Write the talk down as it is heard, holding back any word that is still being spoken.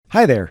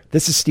Hi there,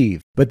 this is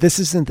Steve, but this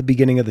isn't the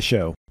beginning of the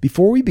show.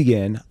 Before we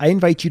begin, I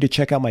invite you to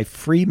check out my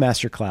free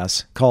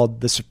masterclass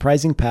called The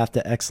Surprising Path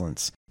to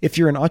Excellence. If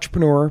you're an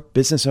entrepreneur,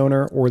 business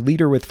owner, or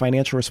leader with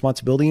financial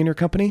responsibility in your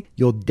company,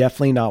 you'll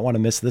definitely not want to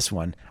miss this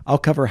one. I'll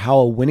cover how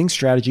a winning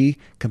strategy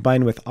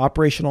combined with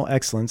operational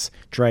excellence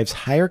drives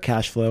higher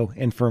cash flow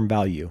and firm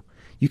value.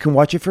 You can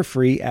watch it for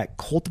free at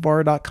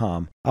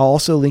cultivar.com. I'll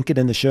also link it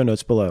in the show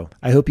notes below.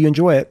 I hope you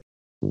enjoy it.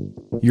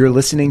 You're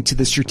listening to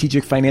the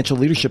Strategic Financial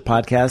Leadership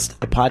Podcast,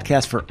 a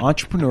podcast for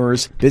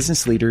entrepreneurs,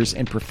 business leaders,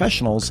 and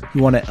professionals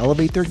who want to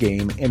elevate their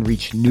game and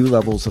reach new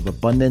levels of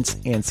abundance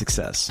and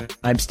success.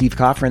 I'm Steve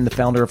Coffrin, the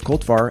founder of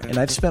Cultivar, and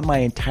I've spent my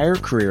entire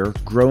career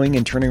growing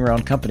and turning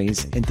around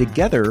companies, and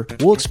together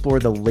we'll explore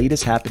the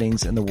latest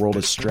happenings in the world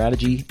of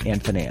strategy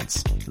and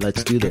finance.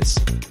 Let's do this.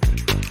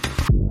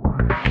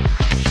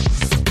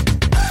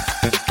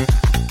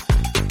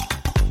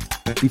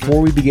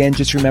 Before we begin,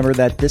 just remember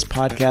that this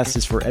podcast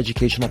is for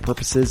educational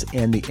purposes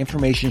and the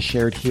information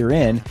shared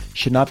herein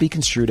should not be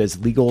construed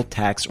as legal,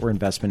 tax, or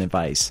investment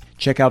advice.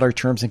 Check out our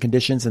terms and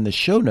conditions in the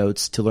show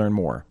notes to learn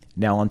more.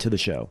 Now on to the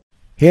show.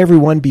 Hey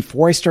everyone,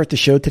 before I start the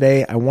show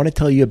today, I want to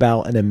tell you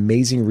about an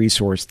amazing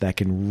resource that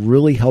can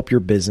really help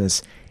your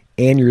business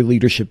and your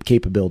leadership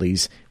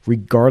capabilities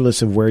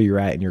regardless of where you're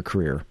at in your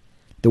career.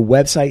 The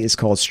website is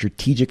called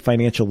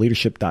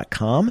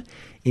strategicfinancialleadership.com,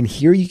 and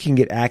here you can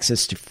get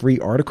access to free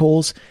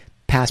articles,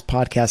 past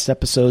podcast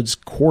episodes,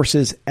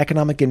 courses,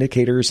 economic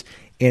indicators,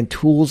 and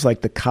tools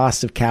like the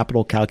cost of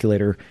capital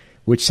calculator,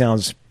 which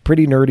sounds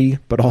pretty nerdy,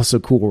 but also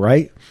cool,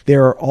 right?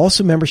 There are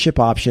also membership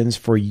options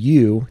for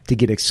you to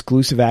get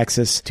exclusive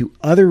access to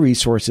other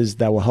resources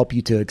that will help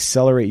you to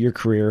accelerate your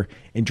career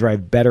and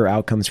drive better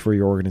outcomes for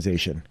your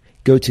organization.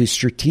 Go to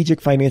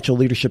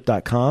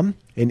strategicfinancialleadership.com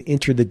and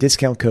enter the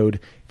discount code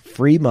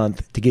free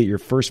month to get your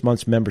first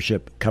month's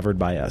membership covered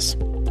by us.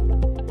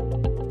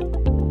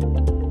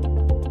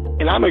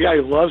 And I'm a guy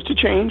who loves to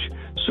change,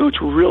 so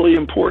it's really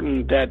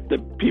important that the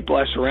people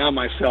I surround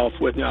myself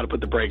with know how to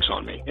put the brakes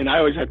on me. And I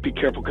always have to be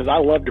careful because I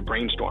love to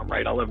brainstorm,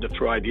 right? I love to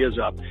throw ideas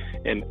up.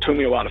 And it took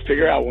me a while to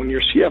figure out when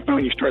you're CFO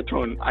and you start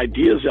throwing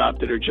ideas up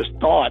that are just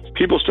thoughts,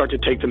 people start to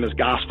take them as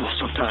gospel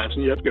sometimes.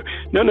 And you have to go,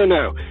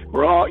 no.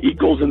 We're all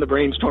equals in the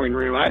brainstorming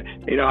room. I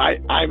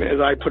as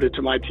I put it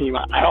to my team,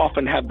 I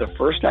often have the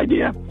first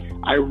idea.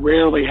 I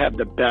rarely have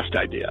the best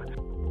idea.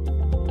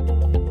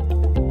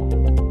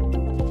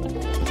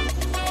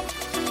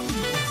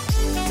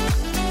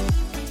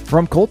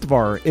 From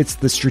Cultivar, it's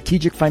the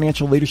Strategic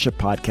Financial Leadership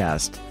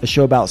Podcast, a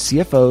show about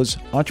CFOs,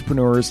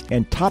 entrepreneurs,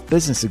 and top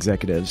business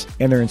executives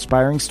and their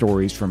inspiring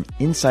stories from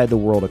inside the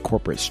world of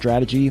corporate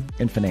strategy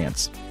and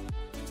finance.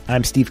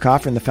 I'm Steve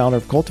Coffrin, the founder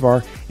of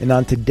Cultivar, and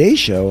on today's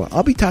show,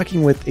 I'll be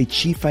talking with a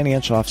chief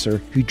financial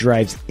officer who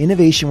drives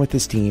innovation with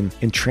his team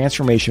and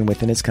transformation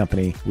within his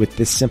company with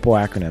this simple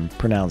acronym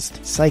pronounced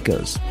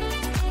PSYCHOS.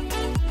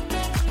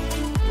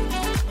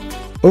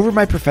 Over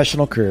my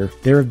professional career,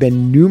 there have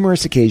been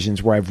numerous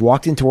occasions where I've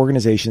walked into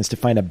organizations to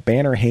find a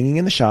banner hanging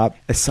in the shop,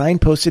 a sign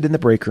posted in the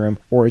break room,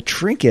 or a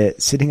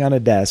trinket sitting on a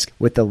desk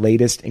with the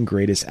latest and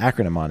greatest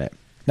acronym on it.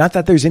 Not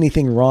that there's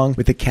anything wrong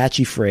with a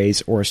catchy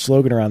phrase or a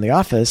slogan around the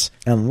office,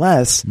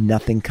 unless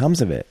nothing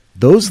comes of it.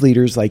 Those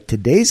leaders like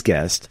today's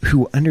guest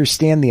who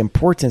understand the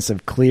importance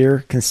of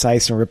clear,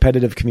 concise, and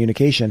repetitive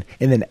communication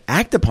and then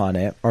act upon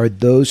it are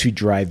those who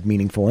drive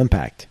meaningful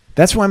impact.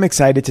 That's why I'm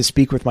excited to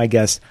speak with my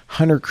guest,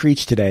 Hunter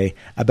Creech, today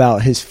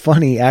about his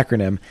funny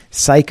acronym,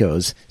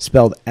 PSYCHOS,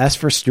 spelled S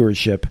for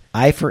stewardship,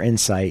 I for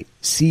insight,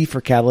 C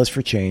for catalyst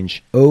for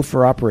change, O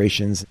for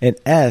operations, and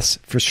S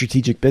for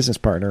strategic business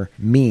partner,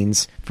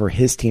 means for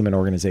his team and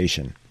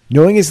organization.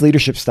 Knowing his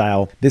leadership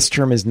style, this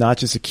term is not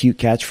just a cute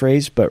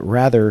catchphrase, but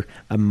rather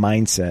a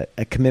mindset,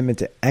 a commitment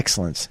to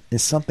excellence, and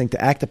something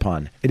to act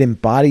upon. It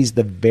embodies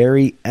the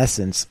very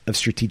essence of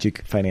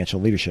strategic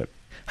financial leadership.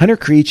 Hunter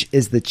Creech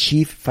is the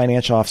Chief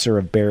Financial Officer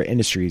of Barrett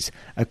Industries,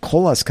 a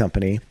colas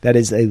company that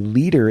is a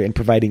leader in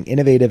providing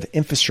innovative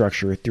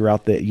infrastructure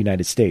throughout the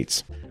United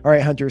States. All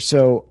right, Hunter,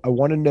 so I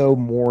want to know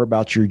more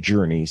about your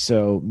journey.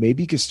 So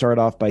maybe you could start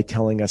off by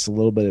telling us a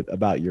little bit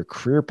about your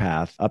career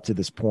path up to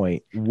this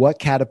point. What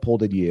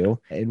catapulted you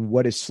and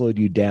what has slowed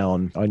you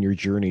down on your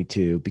journey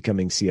to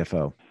becoming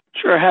CFO?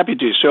 Sure, happy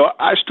to. So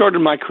I started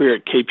my career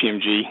at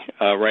KPMG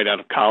right out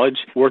of college.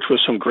 Worked with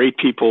some great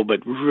people,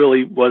 but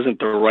really wasn't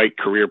the right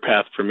career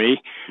path for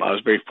me. I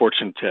was very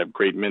fortunate to have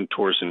great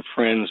mentors and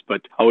friends,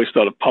 but I always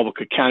thought of public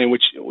accounting,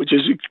 which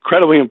is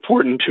incredibly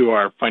important to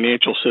our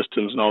financial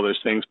systems and all those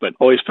things, but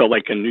always felt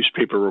like a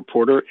newspaper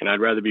reporter, and I'd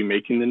rather be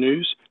making the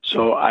news.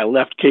 So I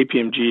left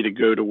KPMG to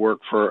go to work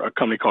for a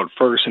company called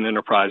Ferguson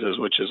Enterprises,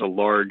 which is a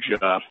large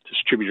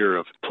distributor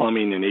of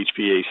plumbing and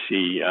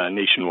HVAC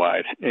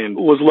nationwide, and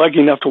was lucky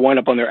enough to wind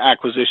up on their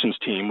acquisitions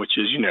team, which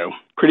is,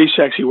 pretty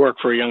sexy work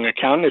for a young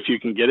accountant if you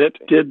can get it.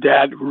 Did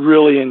that,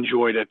 really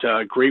enjoyed it.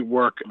 Great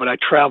work. But I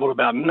traveled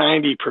about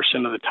 90%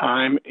 of the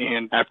time.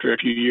 And after a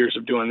few years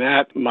of doing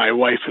that, my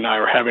wife and I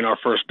were having our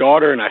first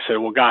daughter. And I said,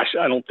 well, gosh,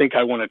 I don't think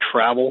I want to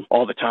travel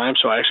all the time.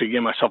 So I actually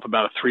gave myself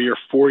about a 3 or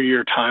 4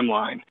 year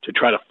timeline to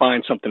try to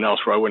find something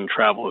else where I wouldn't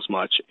travel as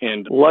much.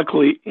 And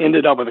luckily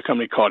ended up with a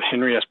company called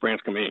Henry S.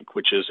 Branscombe Inc.,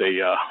 which is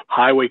a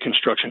highway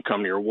construction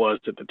company, or was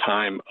at the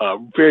time,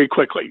 very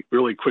quickly,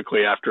 really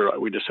quickly after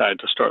we decided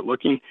to start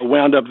looking. I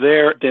wound up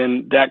there.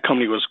 Then that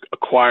company was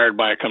acquired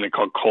by a company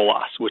called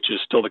Colas, which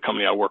is still the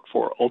company I work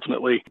for.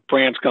 Ultimately,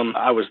 Branscombe,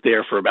 I was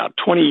there for about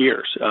 20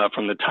 years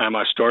from the time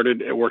I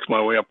started. I worked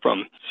my way up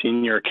from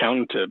senior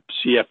accountant to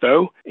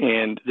CFO.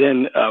 And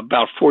then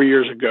about 4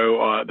 years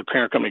ago, the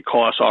parent company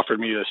Colas offered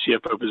me the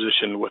CFO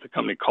position with a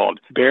company called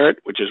Barrett,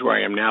 which is where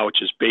I am now,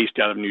 which is based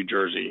out of New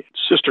Jersey,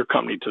 sister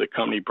company to the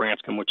company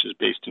Branscombe, which is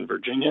based in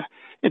Virginia.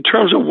 In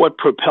terms of what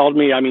propelled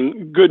me, I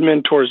mean, good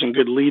mentors and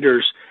good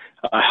leaders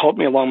helped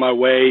me along my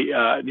way.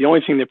 The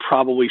only thing that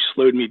probably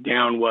slowed me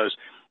down was,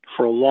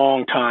 for a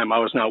long time, I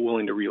was not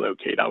willing to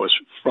relocate. I was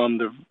from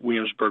the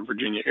Williamsburg,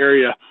 Virginia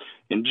area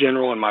in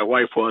general, and my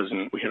wife was,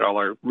 and we had all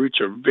our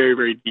roots are very,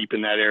 very deep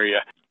in that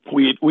area.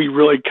 We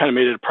really kind of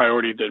made it a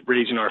priority that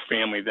raising our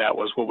family, that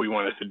was what we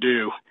wanted to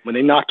do. When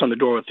they knocked on the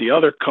door with the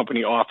other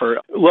company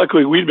offer,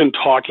 luckily we'd been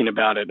talking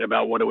about it,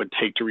 about what it would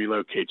take to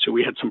relocate. So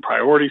we had some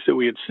priorities that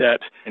we had set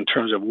in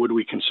terms of would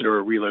we consider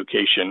a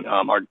relocation.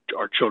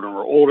 Our children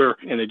were older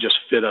and it just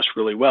fit us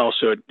really well.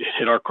 So it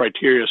hit our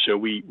criteria. So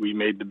we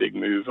made the big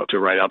move up to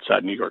right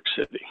outside New York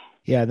City.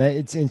 Yeah,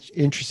 it's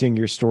interesting,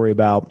 your story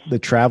about the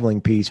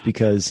traveling piece,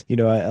 because, you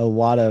know, a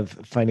lot of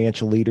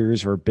financial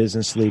leaders or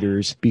business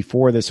leaders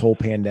before this whole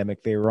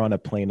pandemic, they were on a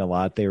plane a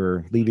lot. They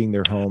were leaving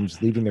their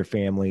homes, leaving their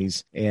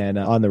families, and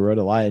on the road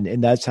a lot.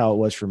 And that's how it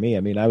was for me. I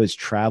mean, I was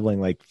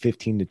traveling like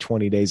 15 to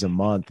 20 days a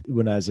month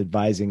when I was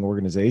advising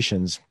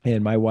organizations.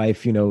 And my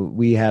wife, you know,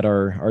 we had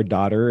our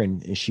daughter,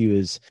 and she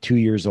was 2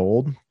 years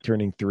old,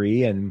 turning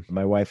 3, and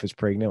my wife was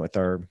pregnant with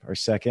our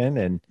second.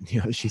 And,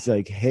 you know, she's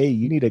like, hey,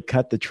 you need to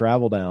cut the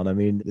travel down. I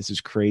mean, this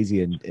is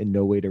crazy and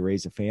no way to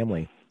raise a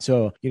family.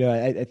 So, you know,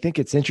 I think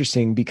it's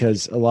interesting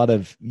because a lot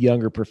of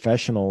younger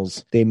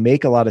professionals, they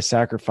make a lot of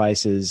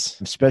sacrifices,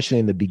 especially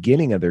in the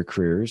beginning of their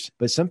careers.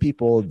 But some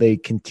people, they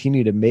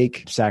continue to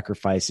make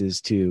sacrifices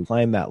to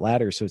climb that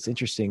ladder. So it's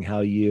interesting how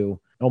you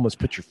almost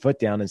put your foot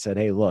down and said,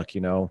 hey, look,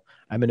 you know,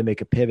 I'm going to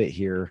make a pivot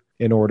here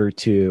in order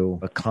to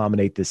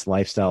accommodate this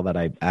lifestyle that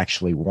I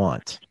actually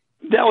want.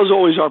 That was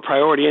always our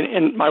priority.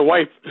 And my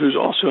wife, who's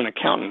also an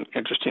accountant,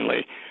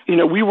 interestingly, you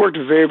know, we worked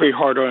very, very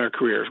hard on our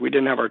careers. We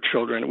didn't have our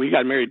children. We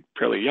got married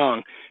fairly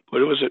young, but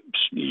it was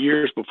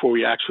years before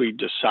we actually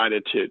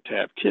decided to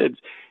have kids.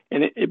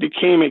 And it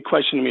became a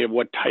question to me of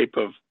what type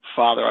of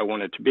father I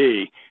wanted to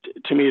be.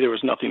 To me, there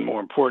was nothing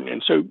more important.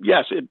 And so,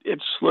 yes, it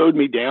slowed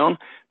me down,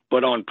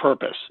 but on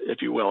purpose,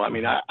 if you will. I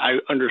mean, I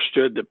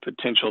understood the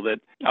potential that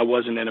I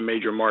wasn't in a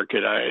major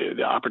market,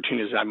 the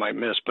opportunities I might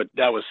miss, but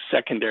that was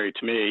secondary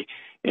to me.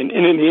 And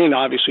in the end,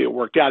 obviously, it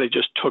worked out. It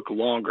just took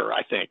longer,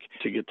 I think,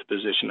 to get the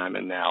position I'm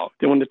in now.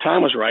 Then when the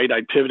time was right,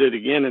 I pivoted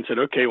again and said,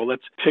 okay, well,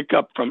 let's pick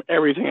up from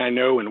everything I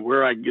know and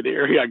the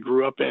area I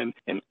grew up in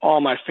and all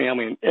my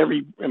family and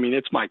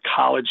it's my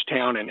college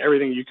town and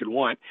everything you could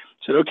want.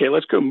 Said, okay,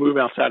 let's go move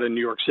outside of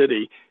New York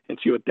City and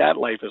see what that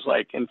life is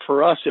like. And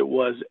for us, it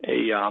was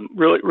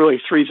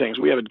really three things.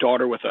 We have a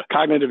daughter with a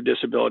cognitive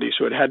disability,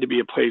 so it had to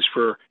be a place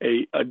for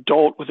an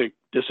adult with a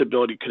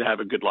disability could have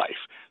a good life.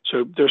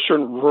 So there's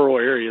certain rural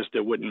areas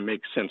that wouldn't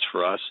make sense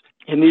for us.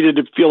 It needed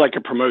to feel like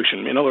a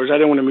promotion. In other words, I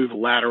didn't want to move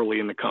laterally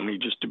in the company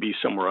just to be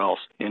somewhere else.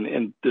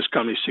 And this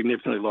company is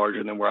significantly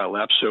larger than where I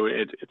left, so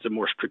it's a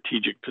more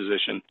strategic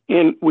position.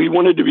 And we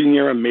wanted to be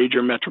near a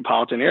major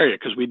metropolitan area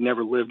because we'd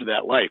never lived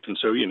that life. And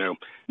so, you know,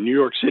 New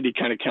York City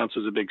kind of counts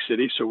as a big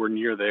city, so we're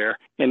near there.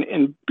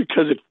 And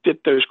because it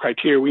fit those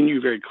criteria, we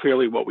knew very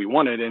clearly what we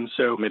wanted, and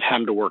so it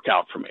had to work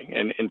out for me.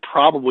 And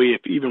probably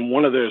if even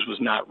one of those was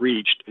not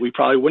reached, we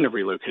probably wouldn't have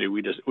relocated.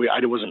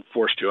 I wasn't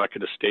forced to. I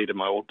could have stayed in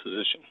my old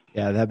position.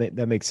 Yeah,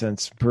 that makes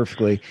sense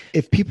perfectly.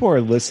 If people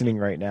are listening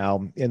right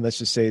now, and let's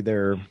just say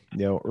they're,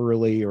 you know,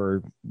 early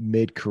or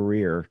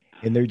mid-career,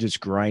 and they're just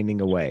grinding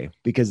away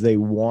because they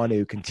want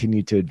to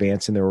continue to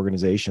advance in their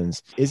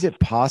organizations, is it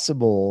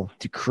possible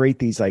to create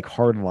these like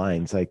hard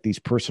lines, like these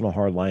personal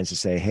hard lines to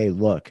say, hey,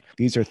 look,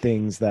 these are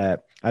things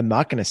that I'm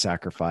not going to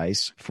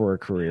sacrifice for a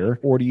career?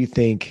 Or do you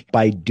think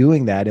by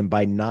doing that and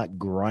by not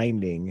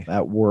grinding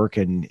at work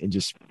and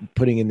just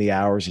putting in the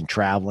hours and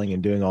traveling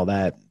and doing all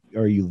that,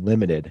 are you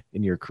limited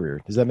in your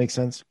career? Does that make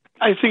sense?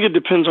 I think it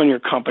depends on your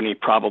company,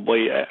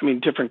 probably. I mean,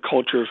 different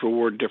cultures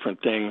reward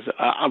different things.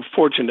 I'm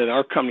fortunate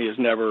our company has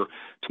never,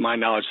 to my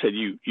knowledge, said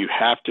you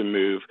have to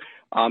move.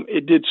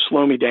 It did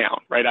slow me down,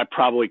 right? I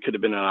probably could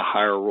have been in a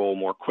higher role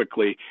more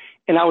quickly.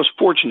 And I was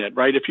fortunate,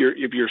 right? If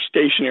you're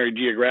stationary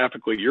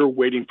geographically, you're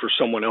waiting for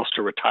someone else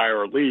to retire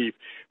or leave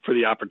for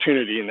the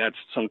opportunity. And that's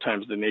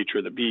sometimes the nature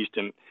of the beast.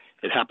 And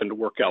it happened to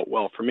work out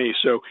well for me.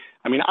 So,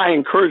 I mean, I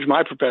encourage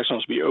my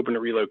professionals to be open to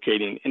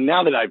relocating. And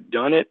now that I've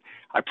done it,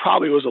 I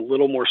probably was a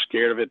little more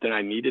scared of it than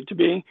I needed to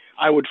be.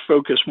 I would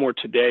focus more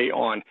today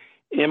on,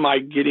 am I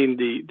getting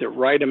the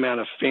right amount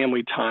of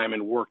family time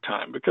and work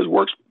time? Because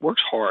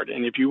work's hard.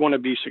 And if you want to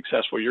be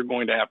successful, you're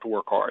going to have to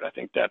work hard. I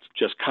think that's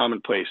just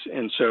commonplace.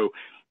 And so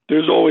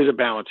there's always a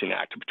balancing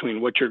act between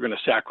what you're going to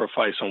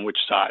sacrifice on which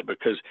side,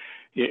 because,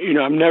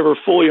 I'm never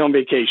fully on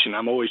vacation.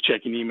 I'm always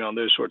checking email and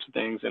those sorts of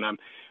things. And I'm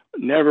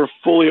never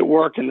fully at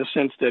work in the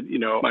sense that,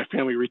 my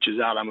family reaches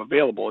out, I'm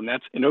available. And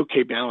that's an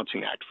okay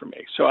balancing act for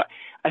me. So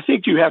I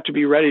think you have to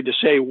be ready to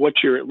say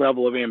what's your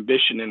level of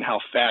ambition and how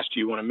fast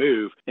you want to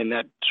move. And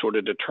that sort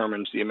of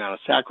determines the amount of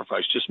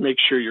sacrifice. Just make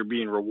sure you're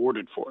being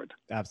rewarded for it.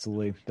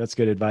 Absolutely. That's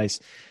good advice.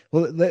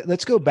 Well,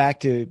 let's go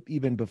back to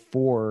even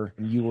before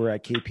you were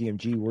at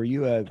KPMG. Were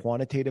you a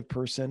quantitative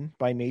person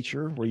by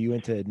nature? Were you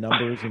into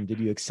numbers and did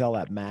you excel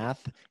at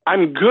math?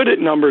 I'm good at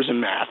numbers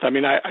and math. I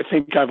mean, I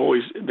think I've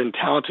always been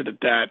talented at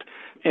that.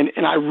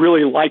 And I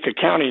really like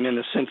accounting in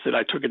the sense that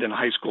I took it in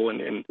high school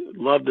and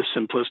loved the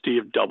simplicity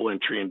of double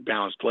entry and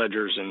balanced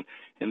ledgers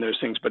and those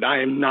things. But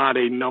I am not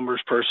a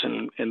numbers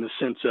person in the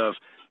sense of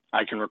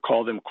I can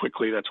recall them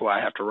quickly. That's why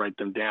I have to write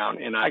them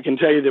down. And I can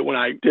tell you that when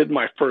I did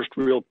my first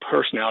real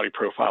personality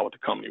profile with the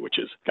company, which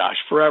is,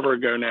 forever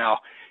ago now,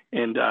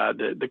 and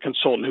the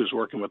consultant who's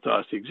working with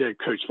us, the executive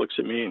coach, looks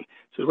at me and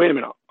says, "Wait a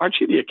minute, aren't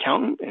you the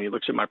accountant?" And he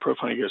looks at my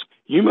profile and he goes,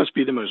 "You must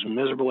be the most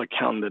miserable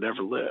accountant that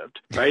ever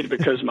lived," right?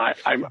 Because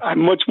I'm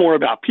much more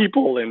about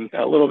people and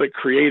a little bit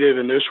creative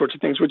and those sorts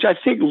of things, which I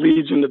think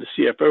leads into the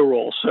CFO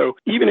role. So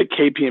even at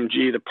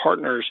KPMG, the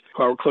partners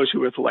who I work closely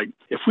with are like,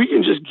 if we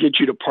can just get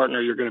you to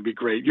partner, you're going to be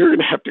great. You're going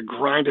to have to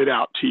grind it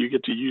out till you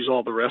get to use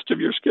all the rest of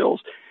your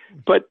skills.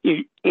 But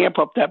you amp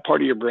up that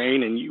part of your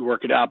brain and you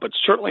work it out. But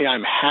certainly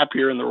I'm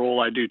happier in the role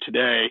I do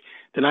today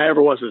than I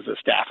ever was as a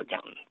staff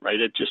accountant, right?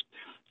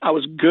 I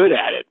was good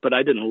at it, but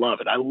I didn't love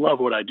it. I love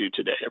what I do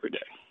today every day.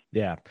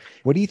 Yeah.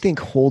 What do you think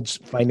holds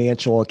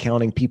financial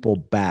accounting people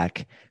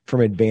back from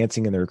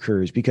advancing in their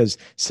careers? Because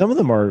some of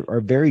them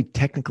are very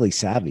technically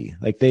savvy.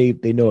 Like they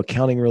know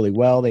accounting really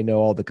well. They know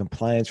all the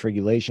compliance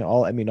regulation,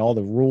 all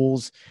the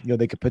rules,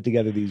 they could put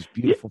together these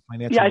beautiful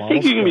financial models. Yeah, I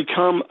think you can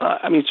become,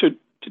 so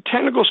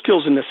technical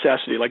skills is a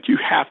necessity. Like you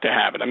have to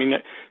have it. I mean,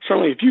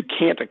 certainly if you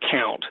can't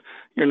account,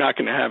 you're not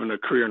going to have a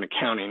career in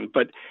accounting.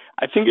 But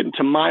I think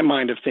to my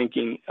mind of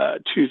thinking,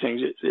 two things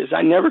is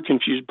I never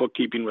confused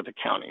bookkeeping with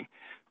accounting,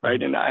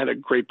 right? And I had a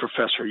great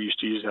professor who used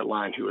to use that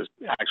line who was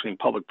actually in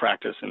public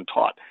practice and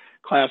taught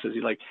classes.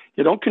 He's like,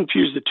 you don't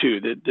confuse the two.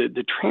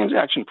 The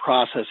transaction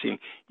processing,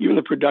 even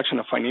the production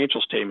of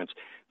financial statements,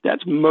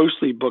 that's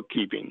mostly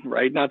bookkeeping,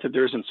 right? Not that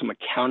there isn't some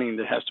accounting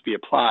that has to be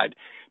applied.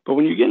 But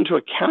when you get into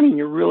accounting,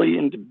 you're really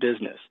into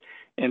business.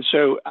 And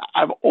so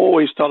I've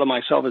always thought of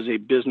myself as a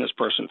business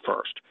person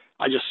first.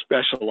 I just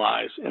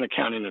specialize in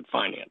accounting and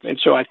finance. And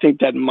so I think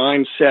that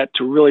mindset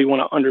to really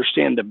want to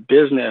understand the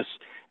business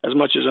as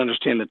much as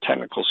understand the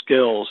technical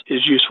skills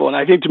is useful. And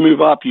I think to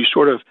move up, you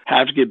sort of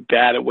have to get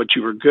bad at what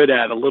you were good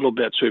at a little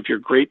bit. So if you're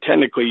great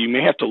technically, you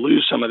may have to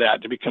lose some of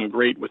that to become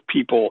great with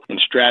people and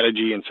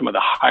strategy and some of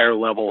the higher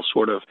level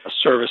sort of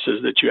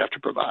services that you have to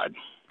provide.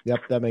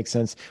 Yep, that makes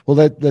sense. Well,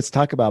 let's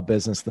talk about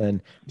business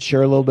then.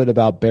 Share a little bit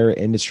about Barrett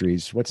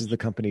Industries. What does the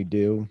company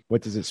do?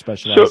 What does it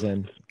specialize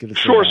in?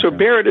 Sure. So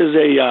Barrett is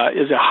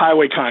a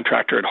highway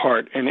contractor at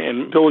heart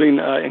and building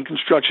and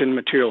construction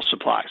material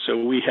supply. So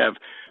we have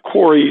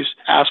quarries,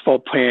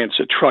 asphalt plants,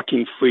 a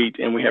trucking fleet,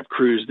 and we have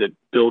crews that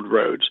build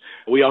roads.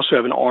 We also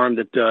have an arm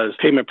that does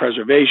pavement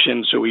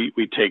preservation. So we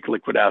take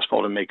liquid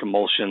asphalt and make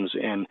emulsions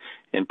and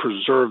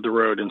preserve the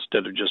road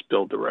instead of just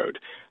build the road.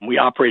 We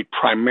operate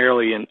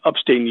primarily in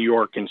upstate New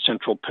York and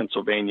central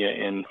Pennsylvania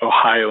and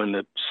Ohio and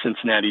the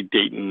Cincinnati,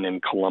 Dayton,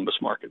 and Columbus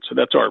market. So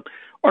that's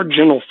our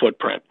general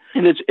footprint.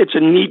 And it's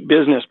a neat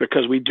business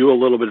because we do a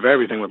little bit of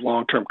everything with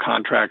long-term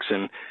contracts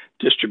and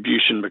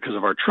distribution because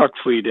of our truck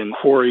fleet and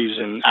quarries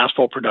and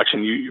asphalt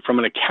production. From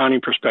an accounting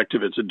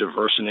perspective, it's a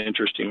diverse and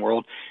interesting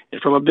world. And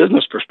from a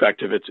business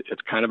perspective,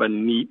 it's kind of a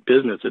neat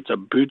business. It's a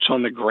boots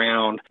on the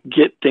ground,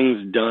 get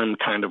things done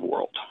kind of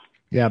world.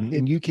 Yeah.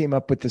 And you came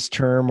up with this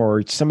term,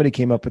 or somebody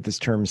came up with this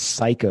term,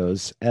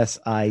 SICOS,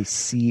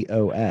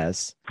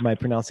 SICOS. Am I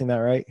pronouncing that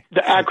right?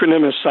 The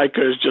acronym is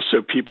SICOS, just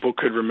so people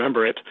could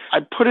remember it. I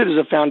put it as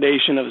a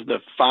foundation of the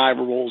 5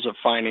 rules of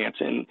finance.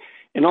 And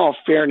in all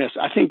fairness,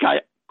 I think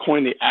I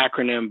coined the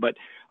acronym, but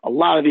a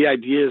lot of the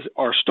ideas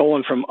are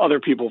stolen from other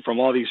people from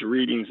all these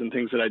readings and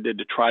things that I did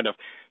to try to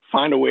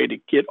find a way to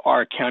get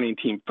our accounting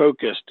team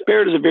focused.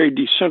 Barrett is a very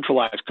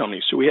decentralized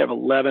company. So we have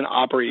 11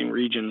 operating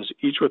regions,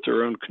 each with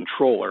their own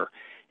controller.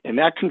 And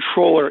that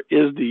controller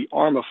is the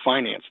arm of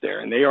finance there,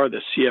 and they are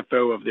the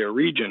CFO of their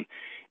region.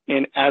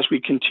 And as we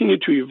continue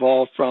to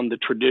evolve from the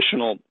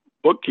traditional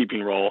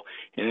bookkeeping role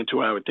and into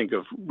what I would think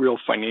of real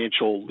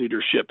financial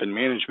leadership and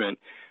management,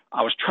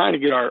 I was trying to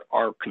get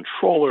our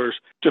controllers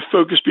to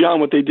focus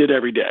beyond what they did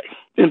every day.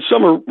 And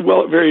some are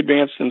very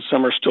advanced and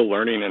some are still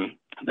learning. And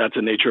that's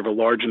the nature of a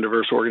large and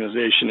diverse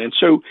organization. And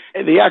so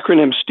the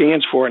acronym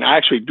stands for, and I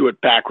actually do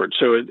it backwards.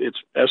 So it's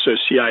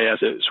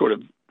SOCIS, a sort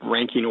of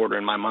ranking order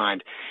in my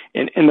mind.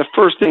 And the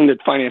first thing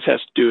that finance has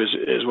to do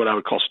is what I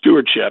would call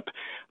stewardship.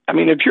 I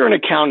mean, if you're an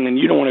accountant and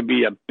you don't want to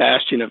be a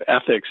bastion of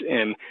ethics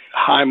and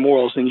high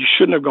morals, then you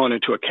shouldn't have gone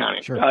into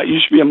accounting. Sure. You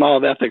should be a model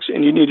of ethics,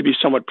 and you need to be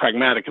somewhat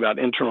pragmatic about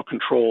internal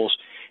controls.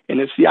 And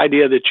it's the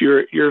idea that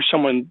you're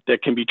someone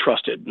that can be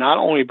trusted, not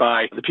only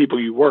by the people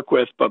you work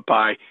with, but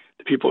by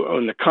the people who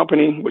own the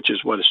company, which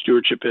is what a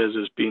stewardship is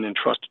being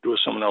entrusted with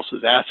someone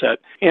else's asset,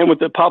 and with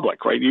the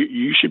public, right?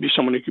 You should be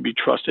someone who can be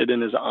trusted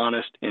and is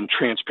honest and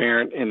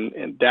transparent.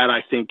 And that,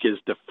 I think, is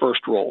the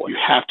first role. You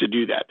have to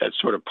do that. That's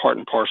sort of part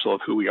and parcel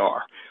of who we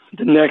are.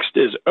 The next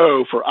is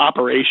O for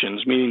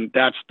operations, meaning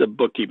that's the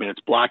bookkeeping.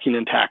 It's blocking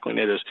and tackling.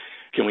 It is,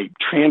 can we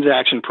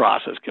transaction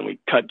process? Can we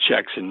cut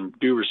checks and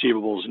do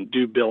receivables and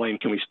do billing?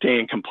 Can we stay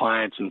in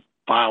compliance and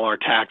file our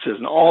taxes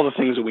and all the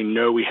things that we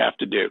know we have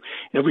to do?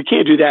 And if we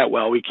can't do that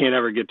well, we can't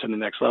ever get to the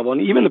next level.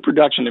 And even the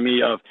production to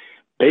me of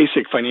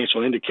basic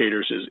financial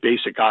indicators is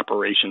basic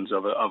operations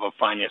of a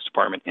finance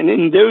department. And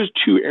in those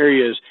two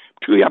areas,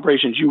 particularly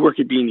operations, you work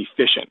at being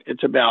efficient.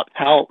 It's about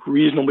how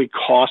reasonably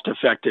cost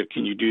effective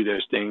can you do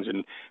those things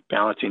and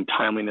balancing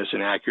timeliness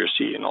and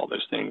accuracy and all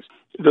those things.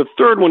 The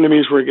third one to me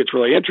is where it gets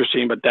really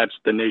interesting, but that's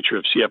the nature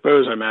of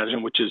CFOs, I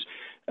imagine, which is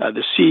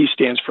the C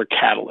stands for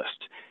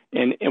catalyst.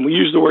 And we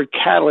use the word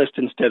catalyst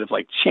instead of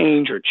like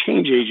change or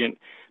change agent,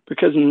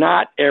 because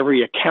not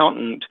every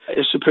accountant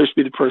is supposed to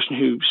be the person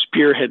who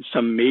spearheads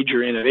some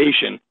major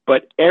innovation,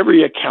 but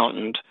every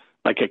accountant,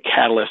 like a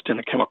catalyst in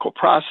a chemical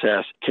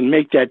process, can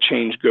make that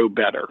change go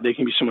better. They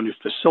can be someone who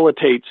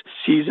facilitates,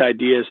 sees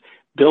ideas,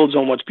 builds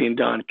on what's being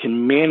done,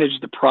 can manage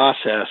the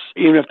process,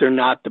 even if they're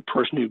not the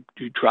person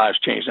who drives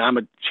change. Now, I'm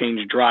a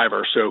change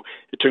driver, so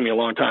it took me a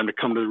long time to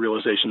come to the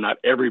realization not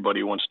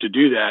everybody wants to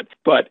do that.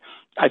 But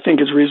I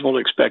think it's reasonable to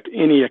expect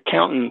any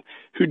accountant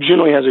who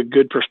generally has a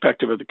good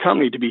perspective of the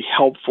company to be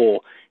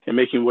helpful in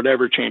making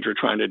whatever change we're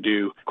trying to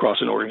do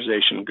across an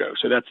organization go.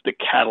 So that's the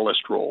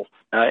catalyst role.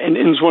 And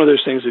it's one of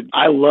those things that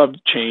I love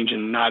change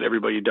and not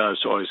everybody does,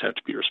 so I always have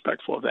to be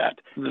respectful of that.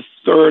 The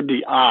third,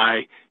 the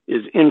I,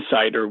 is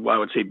insight, or I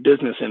would say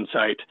business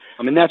insight.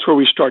 And that's where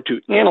we start to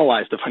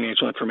analyze the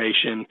financial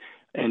information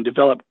and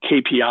develop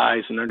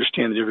KPIs and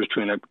understand the difference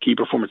between a key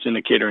performance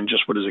indicator and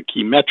just what is a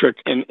key metric.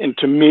 And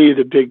to me,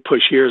 the big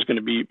push here is going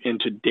to be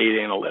into data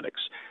analytics.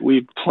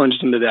 We've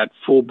plunged into that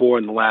full bore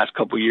in the last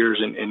couple of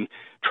years and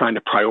trying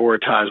to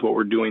prioritize what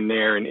we're doing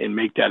there and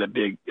make that a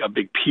big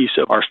piece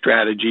of our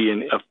strategy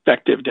and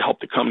effective to help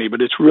the company.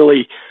 But it's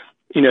really,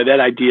 that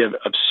idea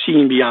of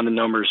seeing beyond the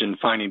numbers and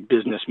finding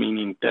business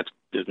meaning, that's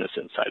business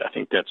insight. I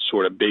think that's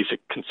sort of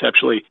basic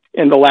conceptually.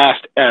 And the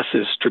last S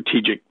is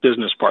strategic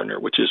business partner,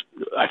 which is,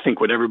 I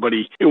think, what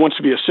everybody who wants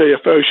to be a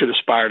CFO should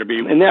aspire to be.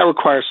 And that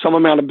requires some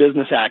amount of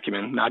business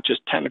acumen, not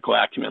just technical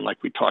acumen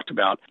like we talked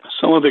about.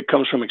 Some of it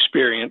comes from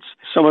experience.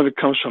 Some of it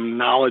comes from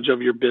knowledge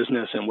of your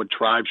business and what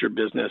drives your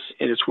business.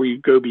 And it's where you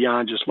go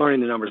beyond just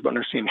learning the numbers, but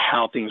understanding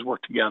how things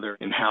work together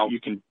and how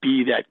you can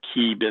be that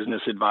key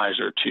business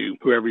advisor to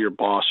whoever your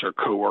boss or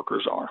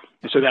coworkers are.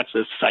 And so that's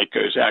the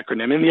PSYCHOS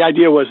acronym. And the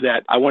idea was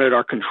that I wanted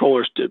our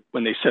controllers to,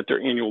 when they set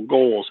their annual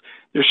goals,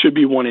 there should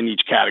be one in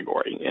each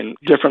category. And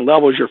different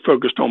levels, you're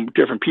focused on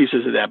different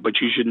pieces of that,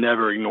 but you should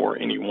never ignore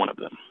any one of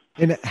them.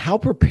 And how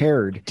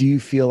prepared do you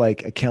feel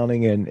like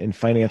accounting and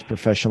finance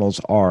professionals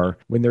are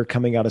when they're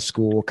coming out of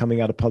school,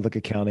 coming out of public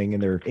accounting,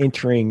 and they're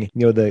entering,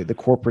 the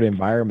corporate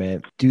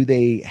environment? Do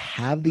they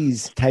have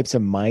these types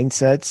of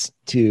mindsets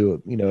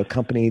to,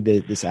 accompany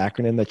this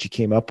acronym that you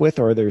came up with,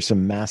 or are there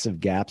some massive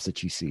gaps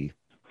that you see?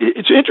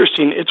 It's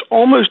interesting. It's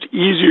almost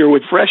easier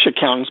with fresh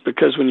accountants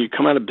because when you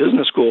come out of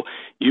business school,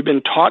 you've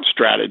been taught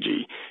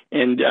strategy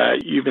and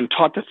you've been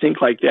taught to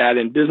think like that.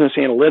 And business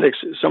analytics,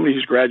 somebody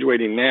who's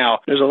graduating now,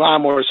 there's a lot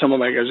more. Some of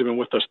my guys have been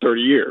with us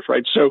 30 years,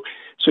 right? So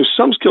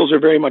some skills are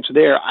very much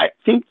there. I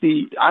think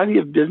the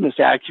idea of business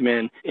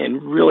acumen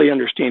and really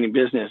understanding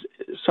business,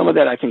 some of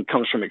that I think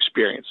comes from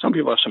experience. Some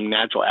people have some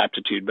natural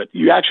aptitude, but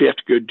you actually have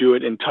to go do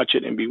it and touch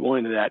it and be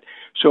willing to that.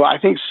 So I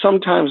think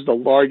sometimes the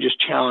largest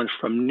challenge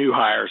from new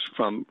hires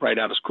from right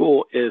out of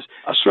school is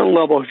a certain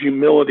level of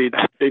humility.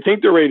 They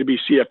think they're ready to be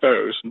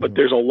CFOs, but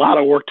there's a lot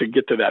of work to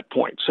get to that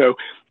point. So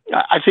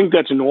I think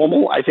that's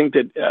normal. I think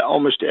that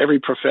almost every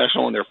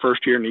professional in their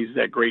first year needs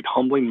that great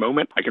humbling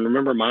moment. I can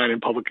remember mine in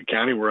public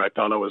accounting where I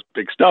thought I was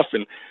big stuff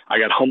and I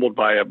got humbled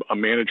by a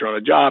manager on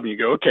a job, and you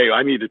go, okay,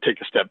 I need to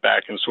take a step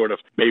back and sort of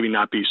maybe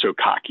not be so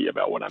cocky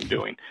about what I'm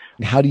doing.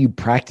 How do you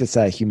practice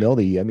that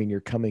humility? I mean,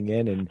 you're coming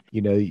in and,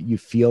 you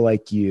feel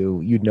like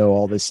you know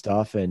all this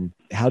stuff, and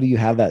how do you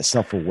have that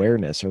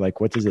self-awareness, or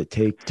like, what does it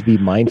take to be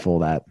mindful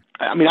of that?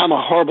 I mean, I'm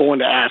a horrible one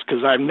to ask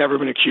because I've never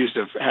been accused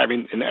of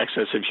having an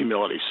excess of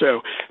humility.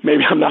 So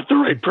maybe I'm not the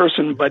right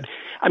person. But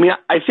I mean,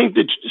 I think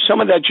that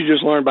some of that you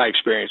just learn by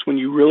experience when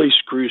you really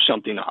screw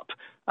something up.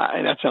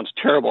 And that sounds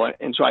terrible.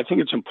 And so I think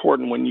it's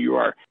important when you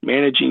are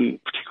managing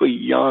particularly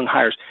young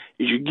hires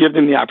is you give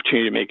them the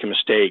opportunity to make a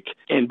mistake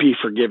and be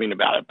forgiving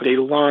about it. But they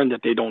learn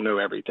that they don't know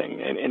everything.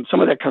 And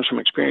some of that comes from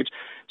experience.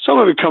 Some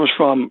of it comes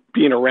from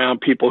being around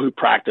people who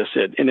practice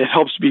it. And it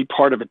helps to be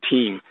part of a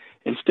team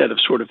instead of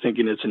sort of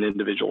thinking it's an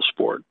individual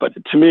sport. But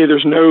to me,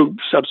 there's no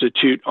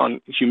substitute on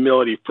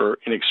humility for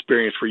an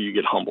experience where you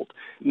get humbled.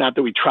 Not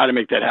that we try to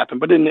make that happen,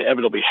 but it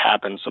inevitably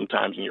happens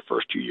sometimes in your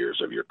first 2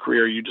 years of your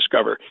career. You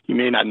discover you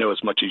may not know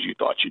as much as you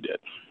thought you did.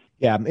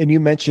 Yeah. And you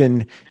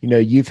mentioned,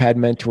 you've had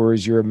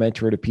mentors, you're a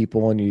mentor to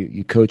people and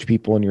you coach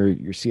people in your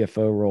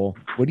CFO role.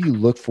 What do you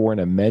look for in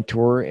a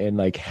mentor,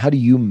 and how do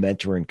you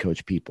mentor and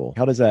coach people?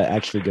 How does that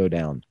actually go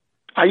down?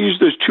 I use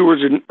those two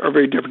words that are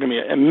very different to me.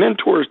 And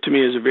mentors to me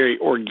is a very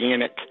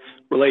organic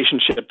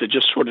relationship that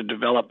just sort of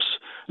develops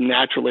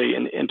naturally.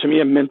 And to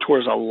me, a mentor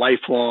is a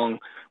lifelong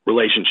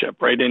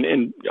relationship, right?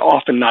 And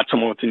often not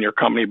someone within your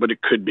company, but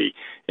it could be.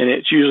 And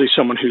it's usually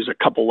someone who's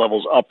a couple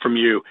levels up from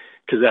you,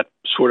 because that's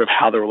sort of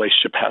how the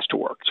relationship has to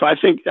work. So I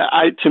think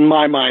to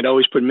my mind, I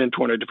always put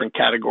mentor in a different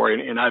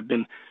category. And I've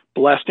been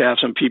blessed to have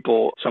some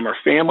people, some are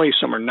family,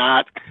 some are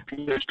not.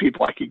 There's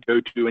people I could go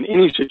to in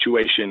any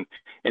situation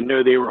and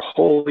know they were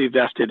wholly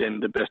vested in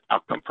the best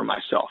outcome for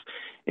myself.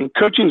 And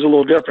coaching is a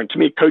little different. To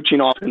me, coaching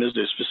often is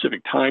a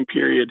specific time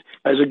period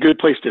as a good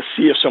place to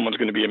see if someone's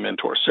going to be a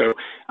mentor. So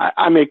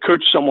I may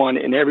coach someone,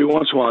 and every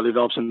once in a while it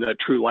develops into that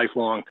true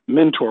lifelong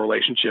mentor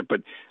relationship,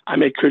 but I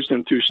may coach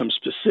them through some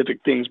specific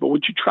things. But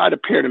what you try to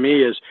pair to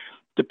me is,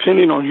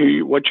 depending on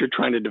what you're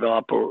trying to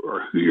develop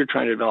or who you're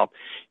trying to develop,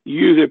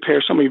 you either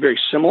pair somebody very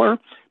similar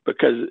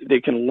because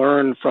they can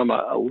learn from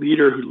a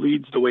leader who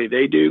leads the way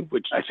they do,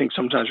 which I think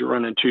sometimes we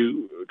run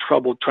into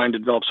trouble trying to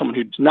develop someone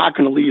who's not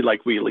going to lead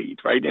like we lead,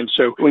 right? And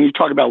so when you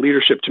talk about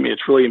leadership, to me,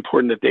 it's really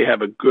important that they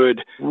have a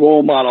good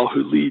role model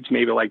who leads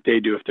maybe like they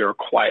do if they're a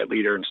quiet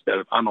leader instead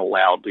of I'm a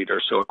loud leader.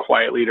 So a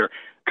quiet leader.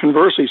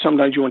 Conversely,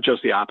 sometimes you want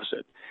just the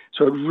opposite.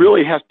 So it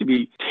really has to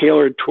be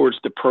tailored towards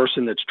the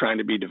person that's trying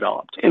to be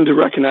developed, and to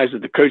recognize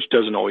that the coach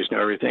doesn't always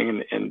know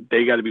everything, and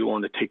they got to be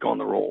willing to take on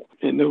the role.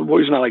 And the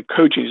reason I like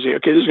coaching is say,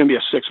 okay, this is going to be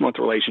a 6-month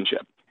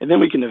relationship, and then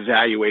we can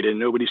evaluate it, and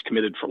nobody's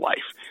committed for life.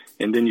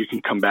 And then you can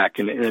come back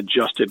and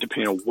adjust it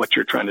depending on what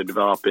you're trying to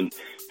develop and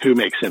who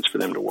makes sense for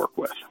them to work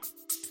with.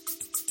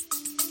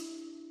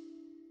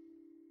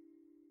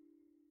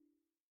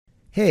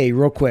 Hey,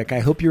 real quick, I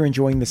hope you're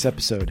enjoying this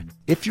episode.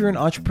 If you're an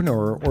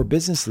entrepreneur or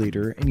business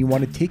leader and you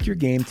want to take your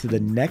game to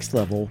the next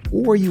level,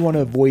 or you want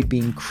to avoid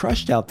being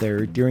crushed out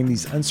there during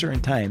these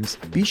uncertain times,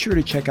 be sure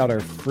to check out our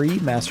free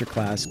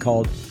masterclass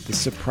called The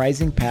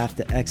Surprising Path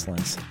to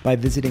Excellence by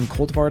visiting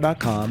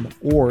Cultivar.com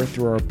or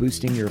through our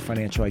Boosting Your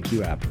Financial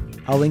IQ app.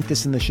 I'll link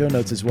this in the show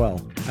notes as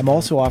well. I'm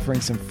also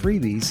offering some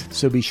freebies,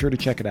 so be sure to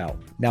check it out.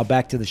 Now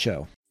back to the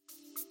show.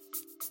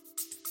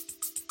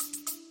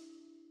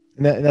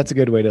 And that's a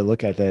good way to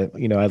look at that.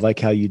 I like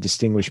how you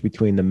distinguish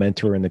between the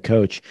mentor and the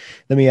coach.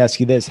 Let me ask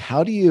you this.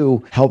 How do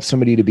you help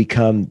somebody to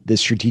become the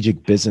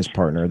strategic business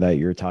partner that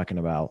you're talking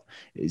about?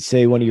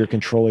 Say one of your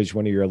controllers,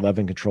 one of your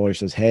 11 controllers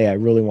says, hey, I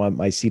really want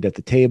my seat at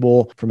the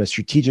table from a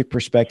strategic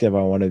perspective.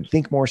 I want to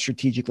think more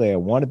strategically. I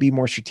want to be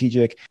more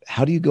strategic.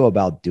 How do you go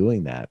about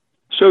doing that?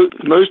 So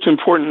the most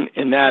important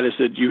in that is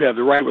that you have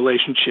the right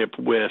relationship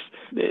with,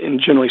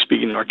 and generally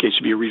speaking, in our case,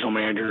 should be a regional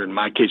manager. In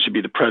my case, should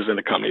be the president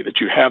of the company, that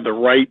you have the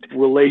right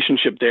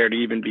relationship there to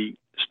even be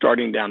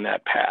starting down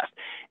that path.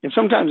 And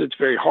sometimes it's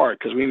very hard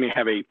because we may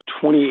have a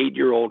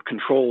 28-year-old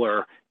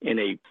controller and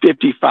a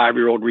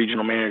 55-year-old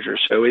regional manager.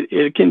 So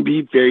it can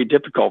be very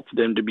difficult for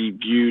them to be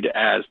viewed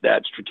as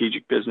that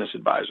strategic business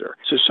advisor.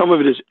 So some of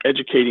it is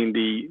educating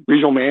the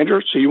regional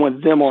manager. So you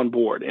want them on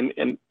board.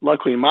 And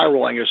luckily in my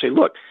role, I'm going to say,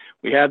 look,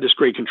 we have this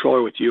great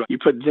controller with you. You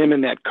put them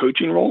in that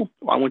coaching role.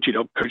 I want you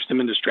to coach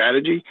them into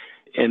strategy.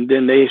 And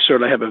then they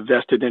sort of have a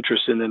vested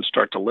interest and then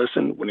start to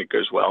listen when it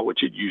goes well,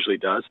 which it usually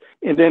does.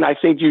 And then I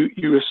think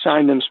you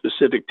assign them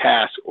specific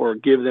tasks or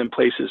give them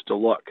places to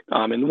look.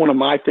 And one of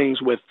my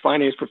things with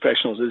finance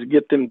professionals is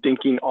get them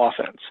thinking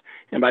offense.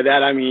 And by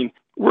that, I mean,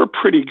 we're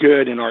pretty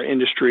good in our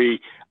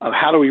industry of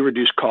how do we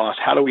reduce costs?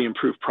 How do we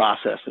improve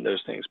process and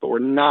those things? But we're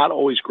not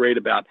always great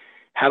about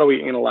how do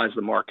we analyze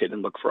the market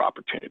and look for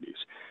opportunities.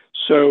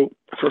 So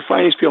for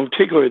finance people in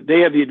particular, they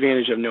have the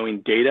advantage of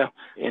knowing data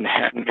and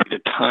having the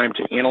time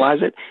to analyze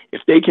it.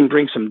 If they can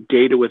bring some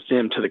data with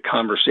them to the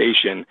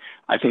conversation,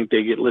 I think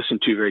they get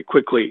listened to very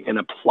quickly and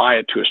apply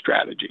it to a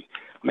strategy.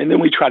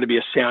 Then we try to be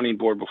a sounding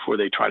board before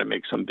they try to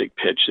make some big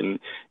pitch and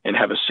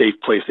have a safe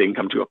place they can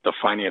come to up the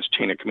finance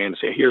chain of command and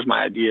say, here's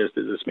my ideas.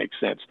 Does this make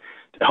sense?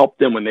 To help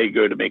them when they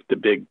go to make the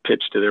big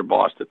pitch to their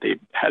boss that they've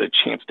had a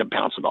chance to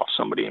bounce it off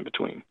somebody in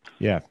between.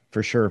 Yeah,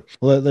 for sure.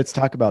 Well, let's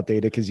talk about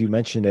data because you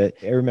mentioned it.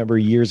 I remember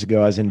years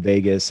ago, I was in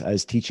Vegas. I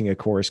was teaching a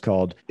course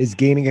called Is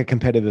Gaining a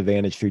Competitive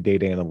Advantage Through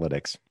Data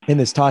Analytics? In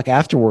this talk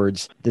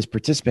afterwards, this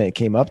participant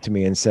came up to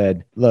me and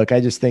said, look,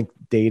 I just think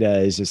data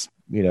is just,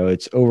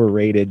 it's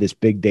overrated. This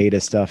big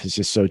data stuff is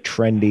just so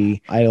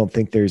trendy. I don't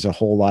think there's a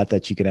whole lot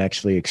that you can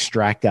actually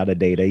extract out of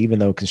data, even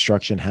though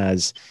construction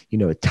has,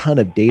 a ton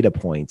of data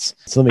points.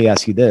 So let me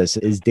ask you this,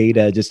 is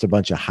data just a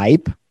bunch of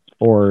hype?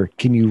 Or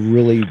can you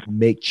really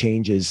make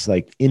changes,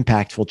 like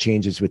impactful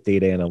changes with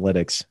data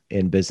analytics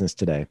in business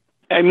today?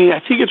 I mean, I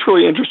think it's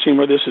really interesting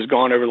where this has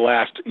gone over the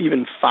last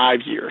even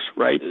 5 years,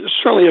 right?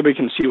 Certainly everybody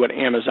can see what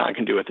Amazon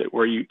can do with it,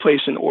 where you place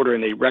an order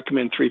and they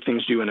recommend 3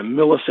 things to you in a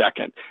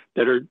millisecond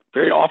that are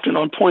very often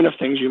on point of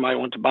things you might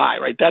want to buy,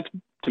 right? That's,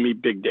 to me,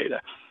 big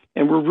data.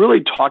 And we're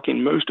really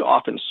talking most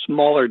often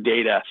smaller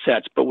data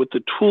sets, but with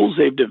the tools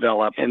they've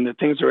developed and the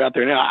things that are out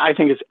there now, I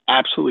think it's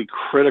absolutely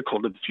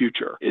critical to the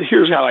future.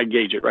 Here's how I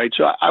gauge it, right?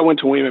 So I went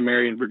to William &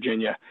 Mary in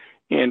Virginia.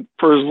 And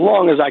for as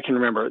long as I can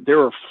remember, there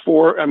were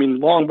 4,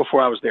 long before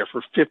I was there,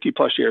 for 50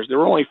 plus years, there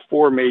were only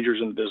 4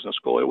 majors in the business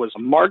school. It was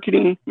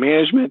marketing,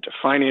 management,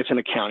 finance, and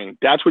accounting.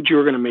 That's what you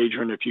were going to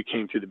major in if you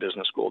came through the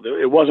business school.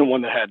 It wasn't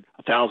one that had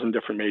 1,000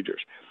 different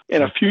majors.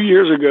 And a few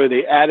years ago,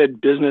 they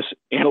added business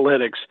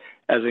analytics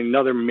as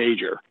another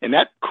major. And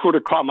that could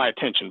have caught my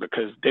attention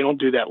because they don't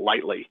do that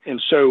lightly.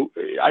 And so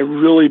I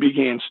really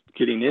began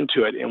getting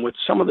into it. And with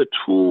some of the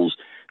tools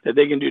that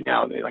they can do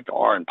now, like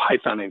R and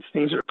Python and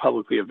things that are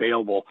publicly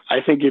available, I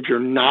think if you're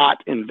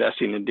not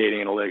investing in data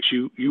analytics,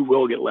 you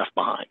will get left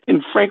behind.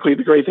 And frankly,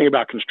 the great thing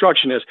about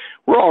construction is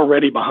we're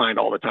already behind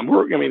all the time.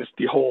 It's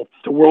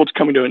the world's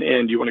coming to an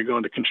end. You want to go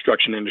into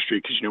construction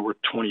industry because we're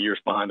 20 years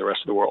behind the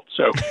rest of the world.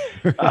 So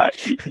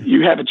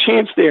you have a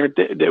chance there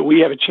that we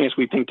have a chance,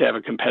 we think, to have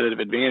a competitive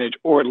advantage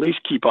or at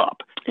least keep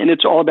up. And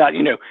it's all about,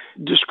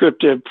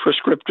 descriptive,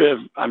 prescriptive.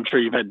 I'm sure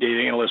you've had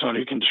data analysts on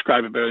who can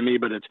describe it better than me,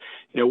 but it's,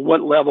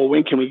 what level,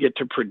 when can we get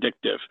to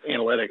predictive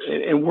analytics?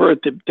 And we're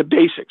at the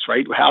basics,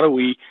 right? How do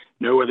we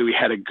know whether we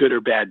had a good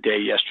or bad day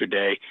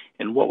yesterday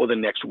and what will the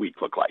next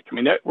week look like?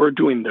 We're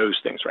doing those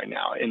things right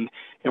now. And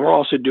we're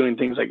also doing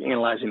things like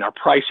analyzing our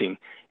pricing.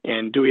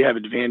 And do we have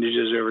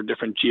advantages over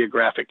different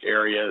geographic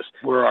areas?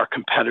 Where are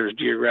competitors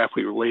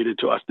geographically related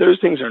to us? Those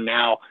things are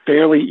now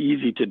fairly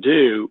easy to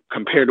do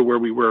compared to where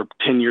we were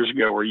 10 years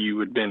ago, where you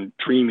had been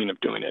dreaming of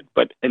doing it.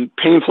 And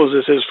painful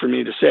as this is for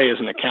me to say as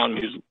an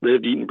accountant who's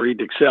lived, eaten,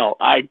 breathed Excel,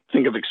 I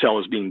think of Excel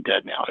as being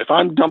dead now. If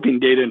I'm dumping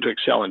data into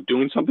Excel and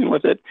doing something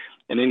with it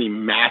in any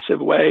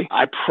massive way,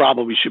 I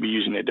probably should be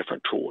using a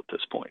different tool at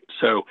this point.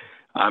 So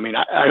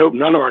I hope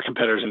none of our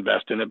competitors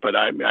invest in it, but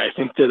I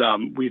think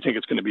that we think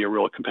it's going to be a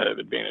real competitive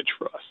advantage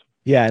for us.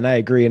 Yeah, and I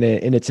agree. And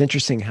it's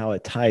interesting how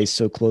it ties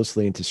so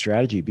closely into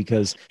strategy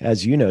because,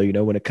 as you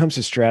know, when it comes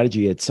to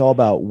strategy, it's all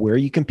about where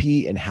you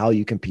compete and how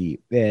you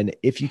compete. And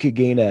if you could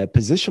gain a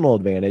positional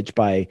advantage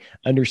by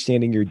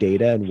understanding your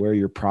data and where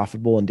you're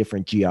profitable in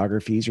different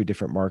geographies or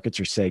different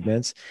markets or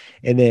segments,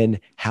 and then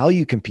how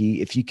you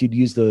compete, if you could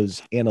use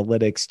those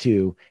analytics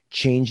to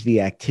change the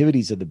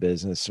activities of the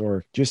business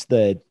or just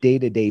the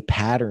day-to-day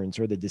patterns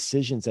or the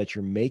decisions that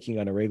you're making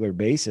on a regular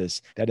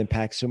basis that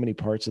impact so many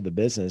parts of the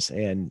business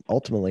and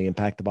ultimately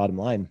impact the bottom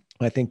line.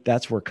 I think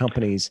that's where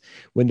companies,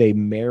 when they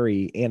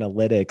marry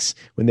analytics,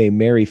 when they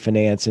marry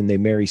finance and they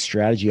marry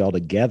strategy all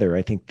together,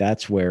 I think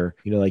that's where,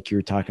 like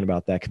you're talking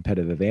about, that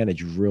competitive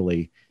advantage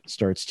really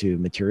starts to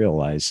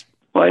materialize.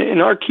 Well,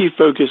 in our key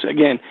focus,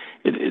 again,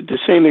 the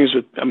same thing as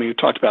with, we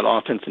talked about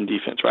offense and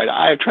defense, right?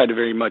 I have tried to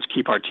very much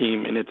keep our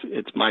team, and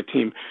it's my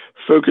team,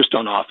 focused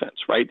on offense,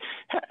 right?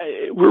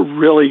 We're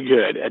really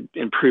good at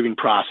improving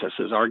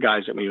processes. Our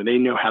guys, they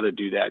know how to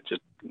do that.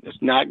 It's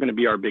not going to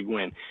be our big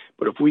win.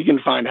 But if we can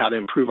find how to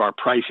improve our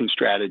pricing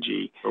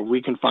strategy, or we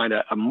can find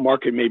a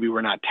market maybe we're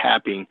not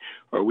tapping,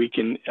 or we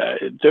can,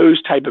 those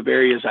type of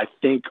areas, I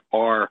think,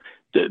 are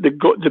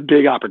the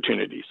big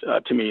opportunities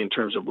to me in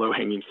terms of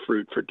low-hanging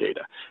fruit for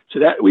data. So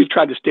that we've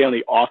tried to stay on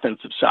the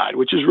offensive side,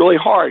 which is really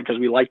hard because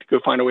we like to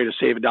go find a way to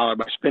save $1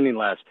 by spending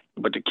less,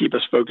 but to keep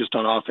us focused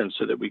on offense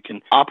so that we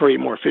can operate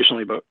more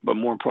efficiently, but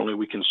more importantly,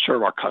 we can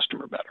serve our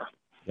customer better.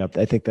 Yep,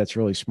 I think that's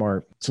really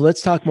smart. So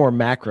let's talk more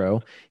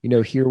macro.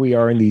 Here we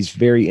are in these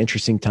very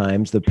interesting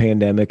times. The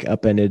pandemic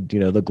upended,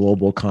 the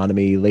global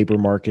economy. Labor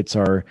markets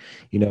are,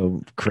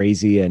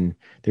 crazy, and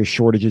there's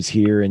shortages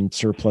here and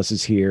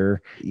surpluses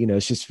here.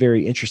 It's just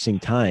very interesting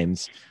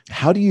times.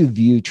 How do you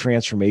view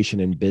transformation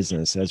in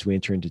business as we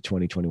enter into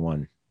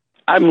 2021?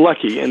 I'm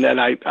lucky in that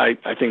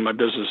I think my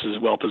business is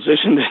well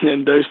positioned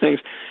in those things.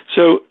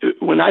 So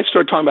when I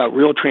start talking about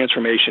real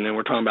transformation, and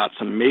we're talking about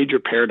some major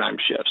paradigm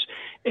shifts,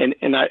 and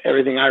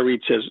everything I read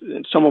says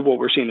some of what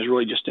we're seeing is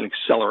really just an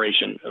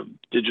acceleration of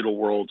digital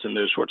worlds and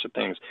those sorts of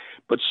things.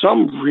 But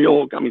some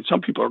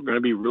people are going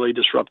to be really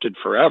disrupted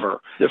forever.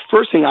 The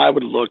first thing I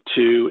would look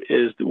to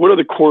is, what are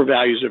the core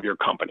values of your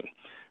company?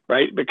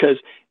 Right? Because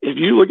if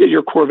you look at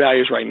your core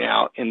values right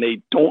now and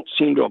they don't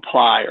seem to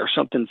apply, or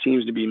something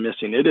seems to be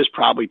missing, it is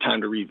probably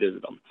time to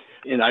revisit them.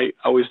 And I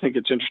always think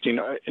it's interesting.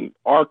 And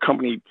our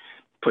company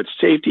puts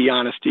safety,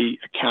 honesty,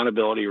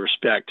 accountability,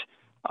 respect,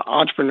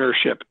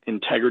 entrepreneurship,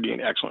 integrity,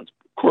 and excellence,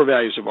 core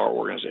values of our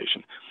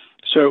organization.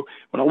 So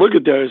when I look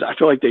at those, I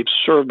feel like they've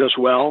served us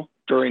well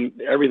during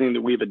everything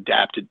that we've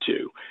adapted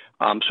to.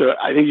 So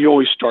I think you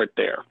always start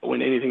there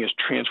when anything is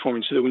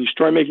transforming, so that when you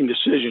start making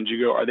decisions, you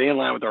go, are they in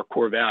line with our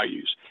core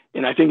values?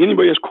 And I think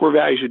anybody who has core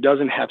values who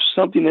doesn't have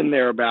something in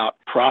there about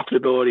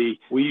profitability,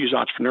 we use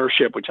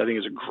entrepreneurship, which I think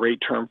is a great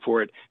term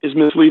for it, is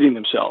misleading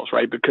themselves,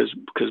 right? Because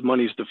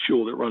money's the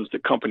fuel that runs the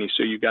company.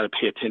 So you've got to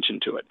pay attention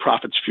to it.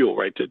 Profit's fuel,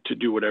 right? To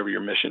do whatever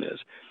your mission is.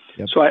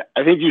 Yep. So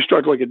I think you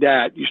start to look at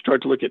that. You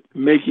start to look at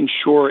making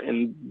sure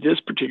in this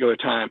particular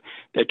time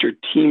that your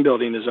team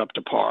building is up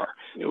to par.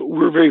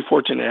 We're very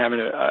fortunate having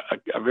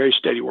a very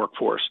steady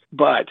workforce,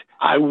 but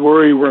I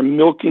worry we're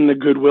milking the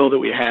goodwill that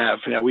we have.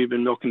 We've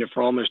been milking it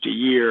for almost a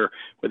year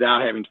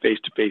without having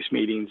face-to-face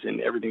meetings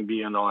and everything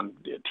being on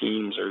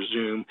Teams or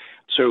Zoom.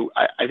 So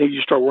I think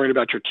you start worrying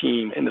about your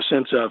team in the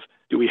sense of,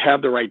 do we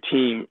have the right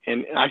team?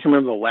 And I can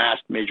remember the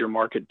last major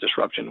market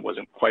disruption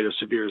wasn't quite as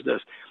severe as this.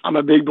 I'm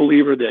a big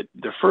believer that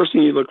the first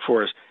thing you look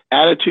for is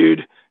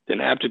attitude, then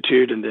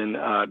aptitude, and then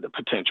the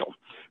potential,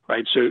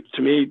 right? So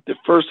to me, the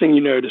first thing you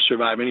know to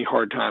survive any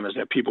hard time is to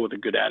have people with a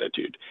good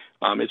attitude.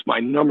 It's my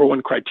number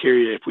one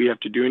criteria if we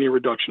have to do any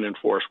reduction in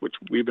force, which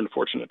we've been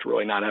fortunate to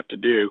really not have to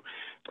do,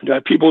 to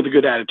have people with a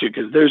good attitude,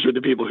 because those are the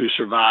people who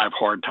survive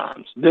hard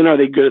times. Then are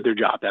they good at their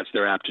job? That's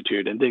their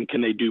aptitude. And then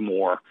can they do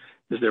more?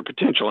 Is their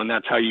potential, and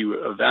that's how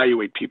you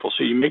evaluate people.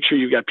 So you make sure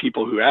you've got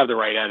people who have the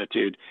right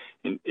attitude,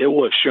 and it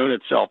will have shown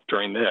itself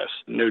during this,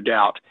 no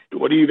doubt.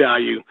 What do you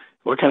value?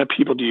 What kind of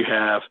people do you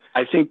have?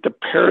 I think the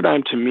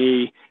paradigm to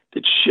me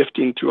that's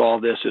shifting through all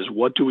this is,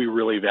 what do we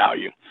really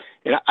value?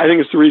 And I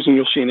think it's the reason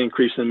you'll see an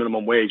increase in the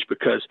minimum wage,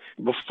 because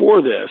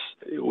before this,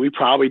 we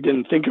probably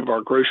didn't think of our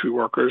grocery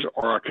workers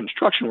or our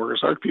construction workers,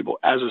 other people,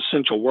 as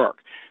essential work.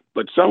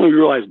 But suddenly we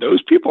realized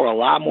those people are a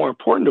lot more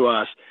important to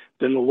us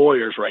than the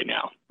lawyers right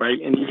now, right?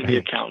 And even the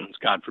accountants,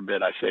 God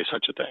forbid I say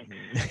such a thing.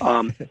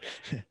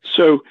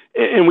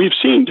 And we've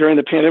seen during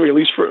the pandemic, at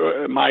least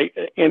for my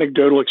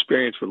anecdotal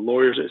experience with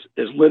lawyers,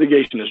 is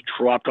litigation has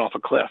dropped off a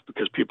cliff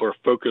because people are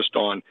focused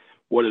on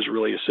what is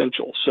really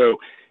essential.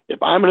 So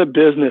if I'm in a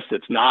business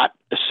that's not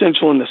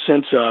essential in the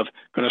sense of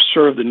going to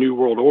serve the new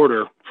world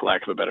order, for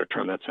lack of a better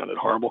term, that sounded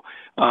horrible.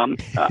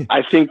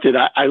 I think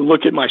that I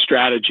look at my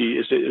strategy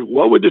is that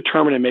what would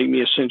determine and make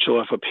me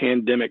essential if a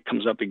pandemic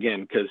comes up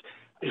again? Because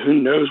who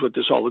knows what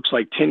this all looks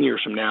like 10 years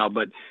from now,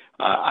 but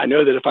I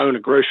know that if I own a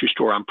grocery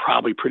store, I'm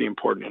probably pretty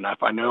important. And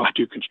if I know I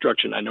do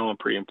construction, I know I'm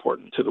pretty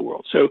important to the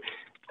world. So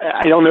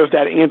I don't know if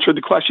that answered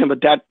the question,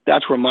 but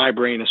that's where my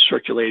brain is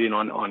circulating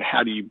on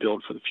how do you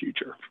build for the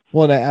future.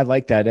 Well, and I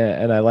like that.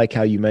 And I like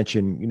how you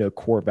mentioned,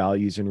 core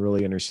values and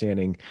really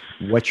understanding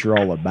what you're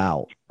all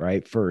about,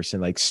 right? First,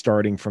 and like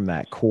starting from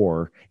that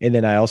core. And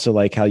then I also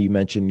like how you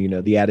mentioned,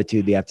 the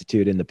attitude, the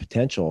aptitude, and the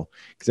potential,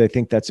 because I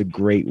think that's a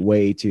great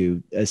way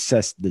to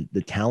assess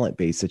the talent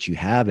base that you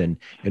have and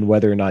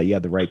whether or not you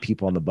have the right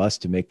people on the bus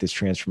to make this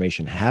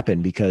transformation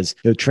happen. Because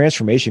the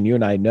transformation, you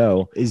and I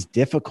know, is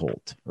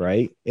difficult,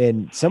 right?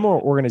 And some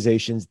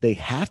organizations, they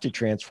have to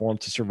transform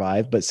to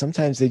survive, but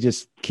sometimes they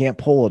just can't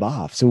pull it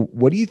off. So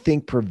what do you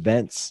think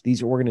prevents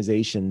these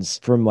organizations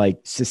from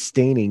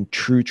sustaining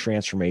true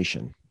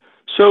transformation?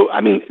 So, I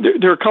mean,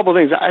 there are a couple of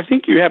things. I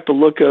think you have to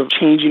look at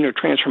changing or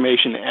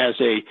transformation as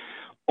a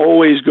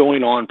always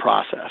going on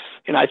process.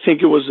 And I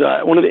think it was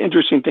one of the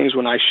interesting things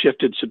when I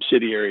shifted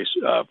subsidiaries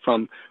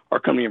from our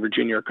company in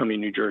Virginia, our company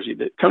in New Jersey.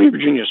 The company in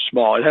Virginia is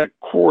small. It had a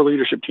core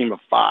leadership team of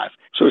 5.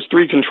 So it's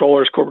 3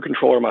 controllers, corporate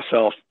controller,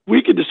 myself.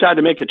 We could decide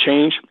to make a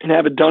change and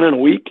have it done in a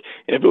week.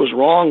 And if it was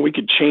wrong, we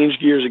could change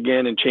gears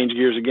again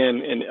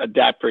and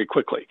adapt very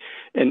quickly.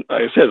 And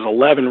like I said, there's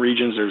 11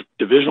 regions. There's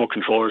divisional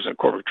controllers and a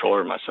corporate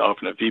controller, myself,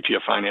 and a VP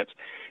of finance.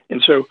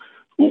 And so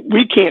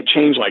we can't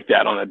change like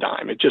that on a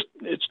dime.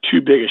 It's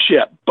too big a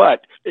ship,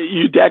 but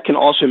that can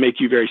also make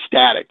you very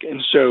static.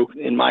 And so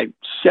in my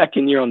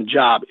second year on the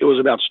job, it was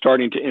about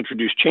starting to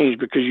introduce change,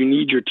 because you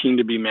need your team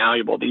to be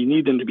malleable. You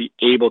need them to be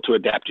able to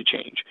adapt to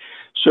change.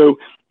 So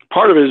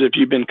part of it is if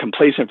you've been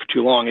complacent for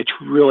too long, it's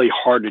really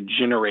hard to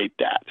generate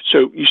that.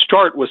 So you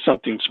start with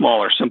something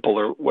smaller, simple,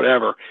 or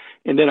whatever.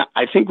 And then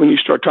I think when you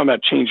start talking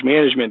about change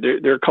management,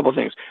 there are a couple of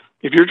things.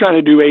 If you're trying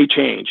to do a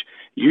change,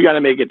 you got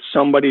to make it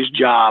somebody's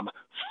job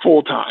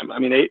full time. I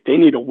mean, they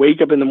need to wake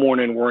up in the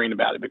morning worrying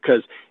about it,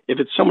 because if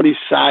it's somebody's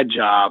side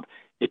job,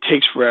 it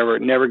takes forever.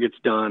 It never gets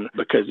done,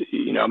 because,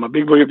 I'm a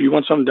big believer, if you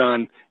want something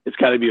done, it's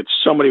got to be if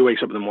somebody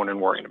wakes up in the morning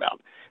worrying about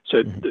it.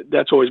 So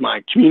that's always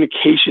my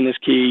communication is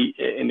key,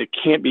 and it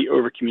can't be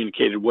over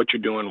communicated what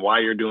you're doing, why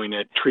you're doing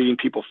it, treating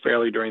people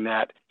fairly during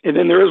that. And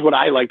then there is what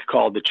I like to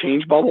call the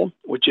change bubble,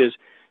 which is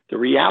the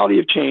reality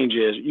of change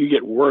is you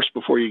get worse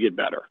before you get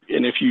better.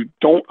 And if you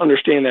don't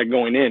understand that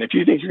going in, if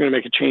you think you're going to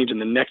make a change and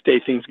the next day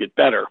things get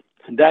better,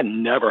 that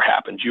never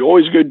happens. You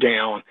always go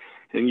down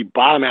and you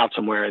bottom out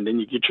somewhere, and then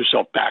you get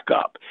yourself back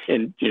up.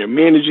 And,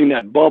 managing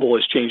that bubble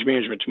is change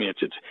management to me.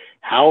 It's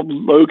How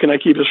low can I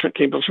keep us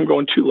from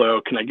going too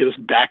low? Can I get us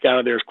back out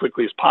of there as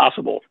quickly as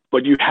possible?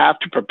 But you have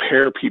to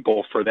prepare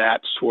people for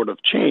that sort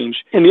of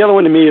change. And the other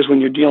one to me is when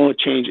you're dealing with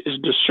change is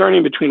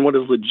discerning between what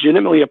is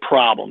legitimately a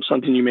problem,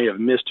 something you may have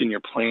missed in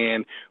your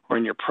plan or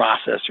in your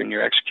process or in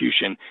your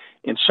execution,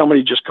 and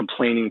somebody just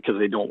complaining because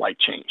they don't like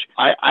change.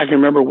 I can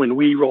remember when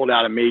we rolled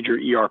out a major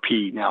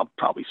ERP, now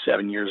probably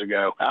 7 years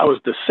ago. I was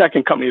the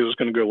second company that was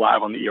going to go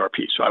live on the ERP.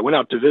 So I went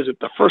out to visit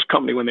the first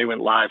company when they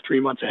went live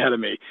 3 months ahead of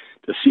me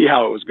to see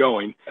how it was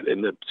going.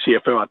 And the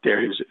CFO out there,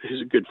 who's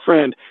a good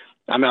friend,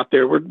 I'm out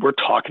there, we're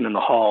talking in the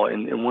hall,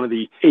 and one of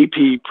the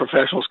AP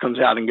professionals comes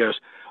out and goes,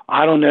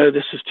 I don't know,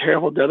 this is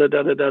terrible,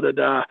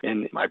 da-da-da-da-da-da-da.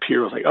 And my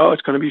peer was like, oh,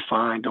 it's going to be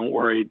fine, don't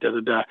worry,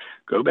 da-da-da.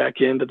 Go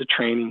back into the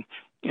training.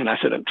 And I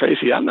said,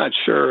 Tracy, I'm not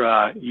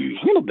sure you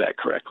handled that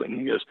correctly. And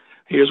he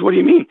goes, what do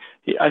you mean?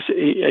 I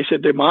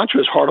said, the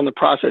mantra is hard on the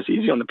process,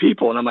 easy on the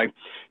people. And I'm like,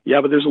 yeah,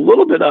 but there's a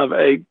little bit of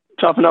a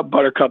toughen up,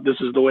 buttercup, this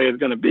is the way it's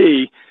going to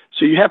be.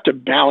 So you have to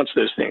balance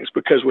those things,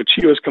 because what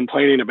she was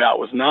complaining about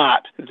was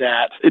not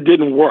that it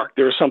didn't work.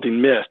 There was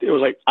something missed. It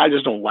was like, I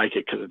just don't like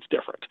it because it's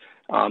different.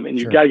 And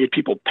you've got to get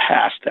people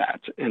past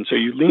that. And so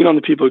you lean on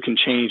the people who can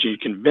change, and you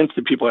convince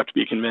the people who have to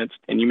be convinced,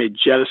 and you may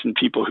jettison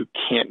people who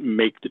can't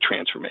make the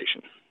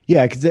transformation.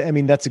 Yeah, because I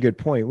mean, that's a good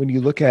point. When you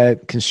look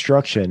at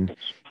construction,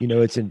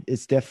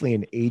 it's definitely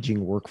an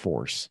aging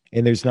workforce,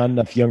 and there's not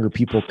enough younger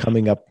people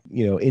coming up,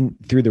 in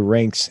through the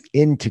ranks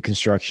into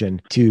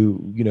construction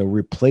to,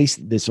 replace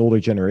this older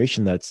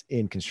generation that's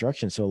in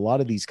construction. So a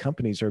lot of these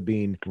companies are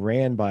being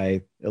ran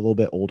by a little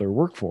bit older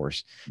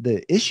workforce.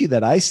 The issue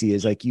that I see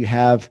is like you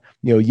have,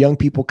 young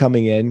people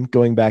coming in,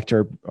 going back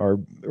to our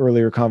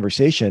earlier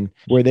conversation,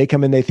 where they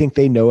come in, they think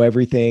they know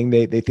everything.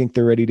 They think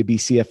they're ready to be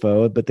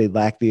CFO, but they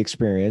lack the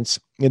experience.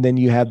 And then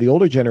you have the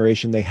older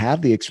generation, they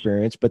have the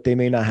experience, but they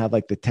may not have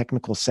like the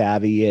technical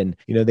savvy, and,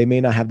 they may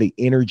not have the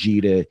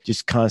energy to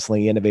just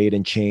constantly innovate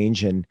and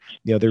change. And,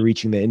 they're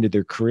reaching the end of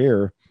their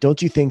career.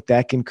 Don't you think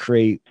that can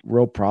create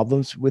real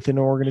problems within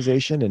an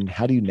organization? And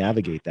how do you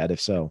navigate that, if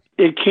so?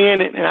 It can.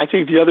 And I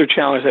think the other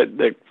challenge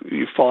that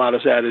you fall out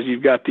of that is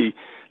you've got the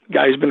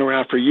guy who's been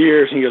around for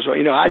years, and he goes,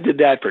 well, I did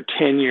that for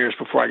 10 years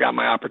before I got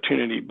my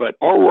opportunity, but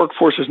our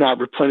workforce is not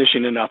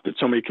replenishing enough that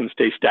somebody can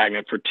stay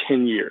stagnant for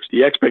 10 years.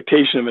 The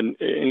expectation of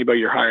anybody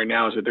you're hiring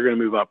now is that they're going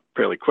to move up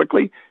fairly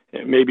quickly.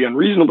 It may be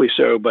unreasonably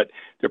so, but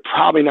they're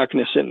probably not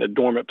going to sit in a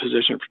dormant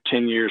position for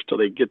 10 years till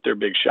they get their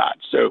big shot.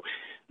 So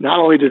not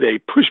only do they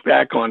push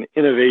back on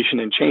innovation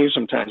and change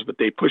sometimes, but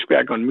they push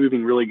back on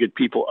moving really good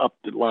people up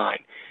the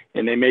line.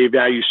 And they may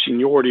value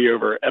seniority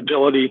over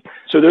ability.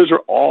 So those are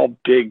all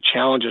big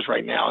challenges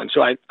right now. And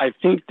so I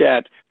think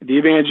that the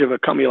advantage of a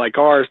company like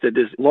ours that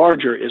is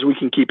larger is we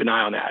can keep an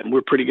eye on that. And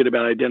we're pretty good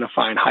about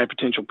identifying high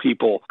potential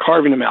people,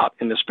 carving them out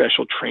in the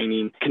special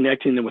training,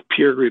 connecting them with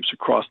peer groups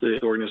across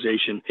the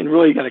organization, and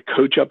really got to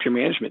coach up your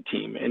management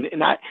team.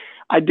 And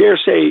I dare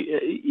say,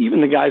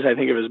 even the guys I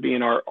think of as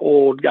being our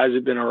old guys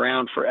who've been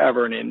around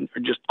forever and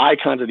are just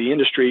icons of the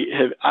industry,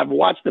 I've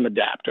watched them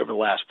adapt over the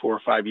last 4 or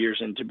 5 years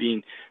into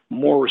being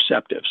more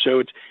receptive.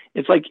 So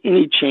it's like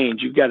any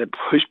change, you've got to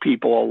push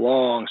people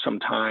along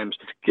sometimes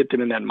to get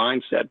them in that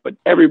mindset, but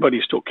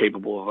everybody's still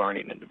capable of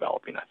learning and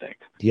developing, I think.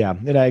 Yeah,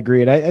 and I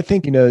agree. And I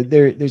think,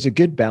 there's a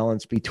good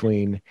balance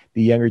between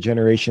the younger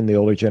generation, the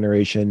older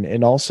generation,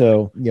 and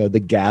also, the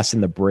gas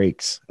and the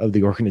brakes of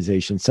the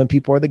organization. Some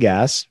people are the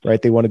gas,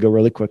 right? They want to go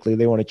really quickly.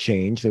 They want to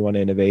change. They want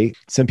to innovate.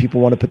 Some people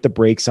want to put the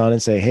brakes on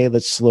and say, hey,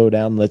 let's slow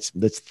down. Let's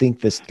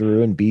think this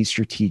through and be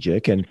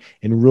strategic and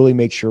really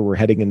make sure we're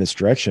heading in this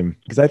direction.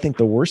 Because I think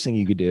the worst thing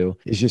you could do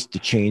is just to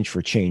change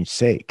for change's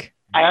sake.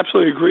 I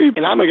absolutely agree.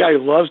 And I'm a guy who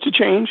loves to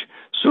change.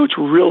 So it's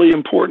really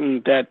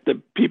important that the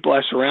people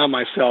I surround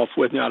myself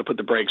with know how to put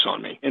the brakes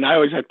on me. And I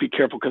always have to be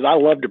careful because I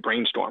love to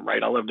brainstorm,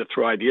 right? I love to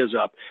throw ideas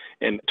up.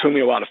 And it took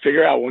me a while to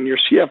figure out when you're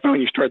CFO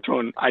and you start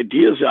throwing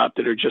ideas up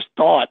that are just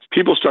thoughts,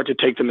 people start to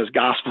take them as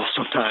gospel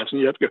sometimes.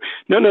 And you have to go,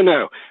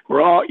 no.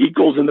 We're all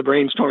equals in the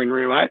brainstorming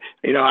room. I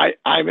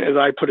as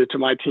I put it to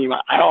my team,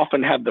 I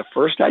often have the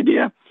first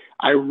idea.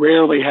 I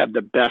rarely have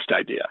the best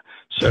idea.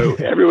 So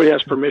everybody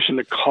has permission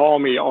to call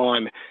me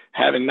on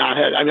having not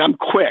had, I'm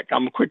quick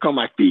on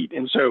my feet.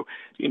 And so,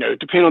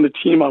 depending on the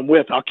team I'm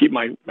with, I'll keep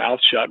my mouth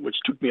shut, which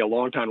took me a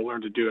long time to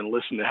learn to do, and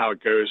listen to how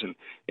it goes and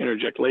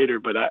interject later.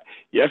 But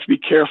you have to be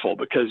careful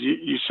because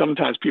you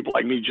sometimes people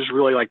like me just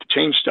really like to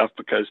change stuff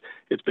because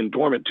it's been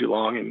dormant too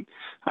long. And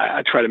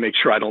I try to make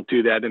sure I don't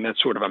do that. And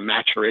that's sort of a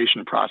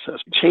maturation process.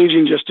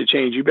 Changing just to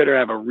change, you better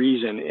have a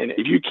reason. And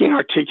if you can't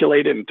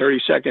articulate it in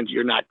 30 seconds,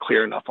 you're not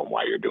clear enough on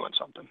why you're doing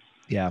something.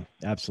 Yeah,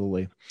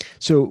 absolutely.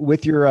 So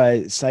with your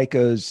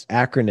PSYCHO's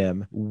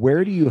acronym,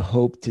 where do you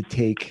hope to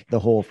take the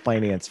whole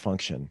finance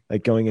function,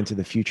 like going into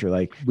the future?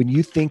 Like when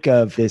you think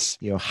of this,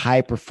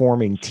 high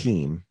performing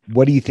team,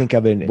 what do you think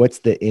of it? What's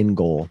the end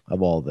goal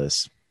of all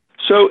this?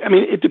 So,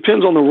 it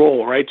depends on the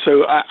role, right?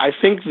 So I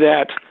think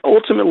that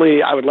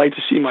ultimately I would like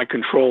to see my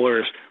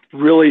controllers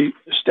really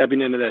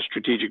stepping into that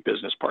strategic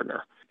business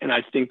partner. And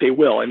I think they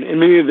will. And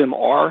many of them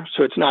are.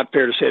 So it's not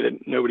fair to say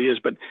that nobody is,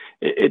 but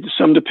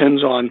some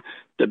depends on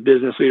the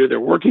business leader they're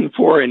working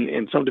for,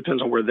 and some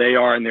depends on where they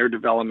are in their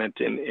development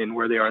and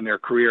where they are in their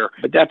career.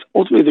 But that's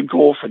ultimately the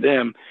goal for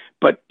them.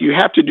 But you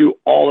have to do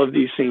all of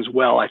these things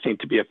well, I think,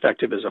 to be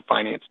effective as a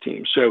finance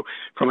team. So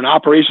from an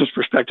operations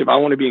perspective, I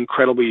want to be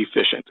incredibly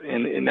efficient.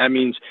 And that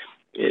means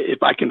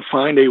if I can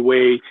find a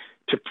way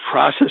to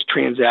process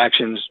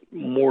transactions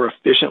more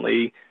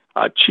efficiently,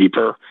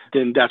 cheaper,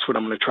 then that's what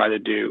I'm going to try to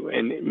do.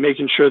 And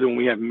making sure that when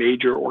we have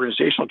major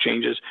organizational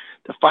changes,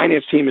 the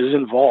finance team is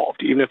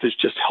involved, even if it's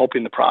just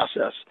helping the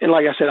process. And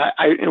like I said,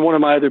 and one of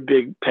my other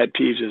big pet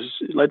peeves is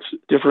let's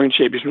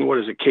differentiate between what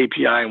is a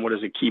KPI and what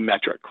is a key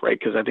metric, right?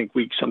 Because I think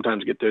we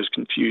sometimes get those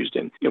confused.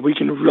 And if we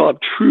can have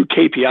true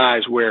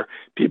KPIs where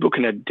people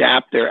can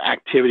adapt their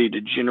activity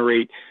to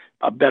generate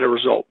a better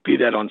result, be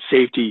that on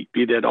safety,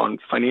 be that on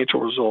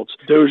financial results,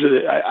 those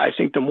are I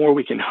think the more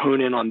we can hone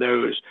in on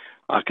those,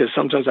 because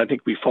sometimes I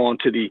think we fall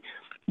into the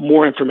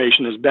more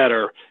information is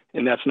better,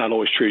 and that's not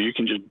always true. You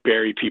can just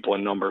bury people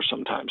in numbers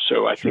sometimes.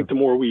 So I think the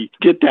more we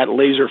get that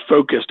laser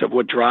focused of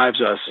what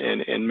drives us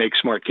and make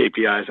smart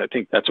KPIs, I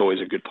think that's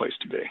always a good place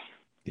to be.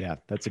 Yeah,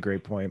 that's a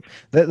great point.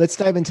 Let's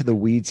dive into the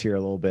weeds here a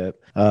little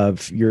bit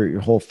of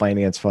your whole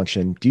finance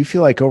function. Do you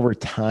feel like over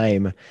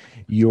time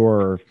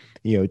your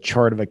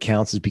chart of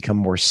accounts has become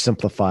more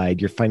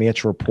simplified? Your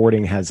financial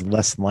reporting has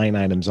less line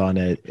items on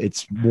it.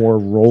 It's more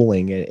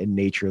rolling in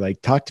nature.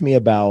 Like, talk to me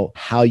about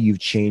how you've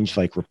changed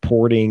like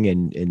reporting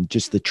and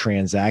just the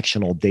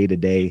transactional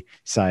day-to-day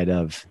side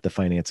of the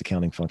finance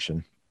accounting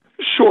function.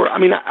 Sure. I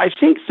mean, I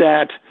think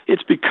that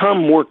it's become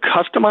more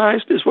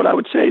customized is what I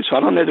would say. So I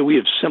don't know that we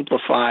have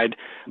simplified,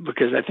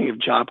 because I think of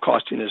job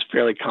costing is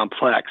fairly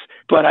complex,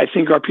 but I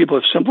think our people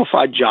have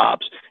simplified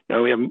jobs.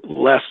 We have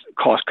less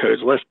cost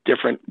codes, less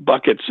different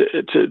buckets,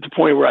 to the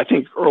point where I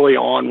think early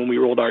on when we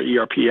rolled our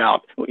ERP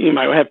out, you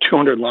might have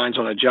 200 lines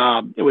on a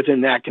job.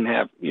 Within that can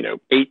have,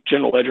 8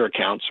 general ledger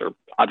accounts or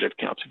object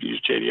accounts if you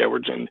use JD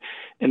Edwards.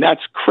 And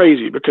that's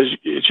crazy, because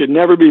it should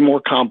never be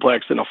more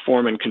complex than a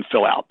foreman can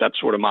fill out. That's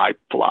sort of my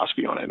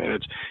philosophy on it.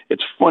 And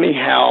it's funny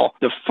how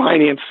the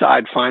finance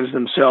side finds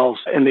themselves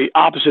in the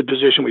opposite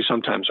position we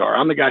sometimes are.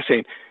 I'm the guy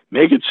saying,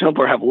 make it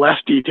simpler, have less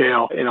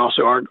detail. And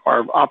also our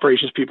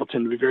operations people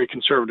tend to be very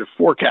conservative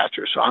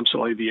forecasters. So I'm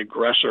certainly the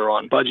aggressor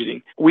on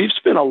budgeting. We've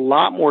spent a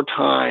lot more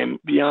time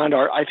beyond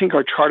I think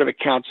our chart of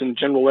accounts and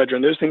general ledger,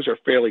 and those things are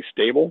fairly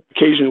stable.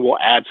 Occasionally we'll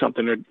add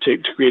something to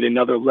create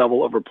another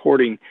level of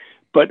reporting,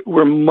 but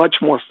we're much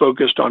more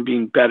focused on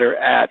being better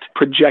at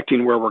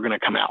projecting where we're going to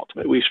come out.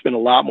 We spend a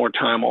lot more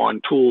time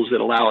on tools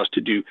that allow us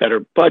to do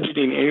better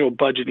budgeting, annual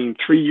budgeting,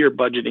 3-year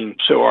budgeting.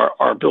 So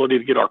our ability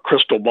to get our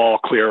crystal ball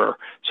clearer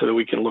so that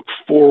we can look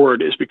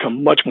forward has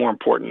become much more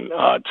important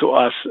to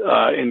us.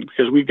 And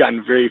because we've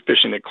gotten very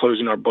efficient at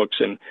closing our books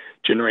and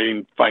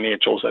generating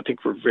financials, I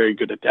think we're very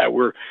good at that.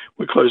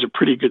 We close a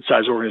pretty good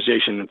sized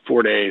organization in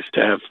 4 days to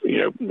have,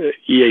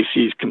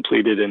 EACs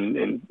completed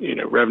and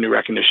revenue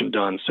recognition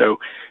done. So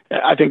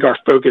I think our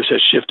focus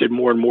has shifted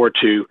more and more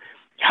to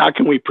how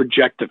can we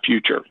project the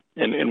future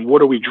and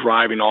what are we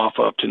driving off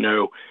of to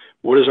know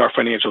what does our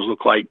financials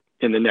look like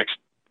in the next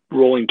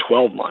rolling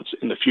 12 months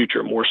in the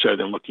future, more so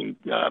than looking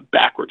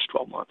backwards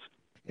 12 months.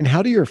 And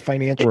how do your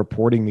financial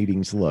reporting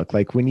meetings look?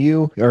 Like when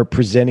you are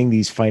presenting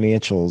these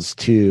financials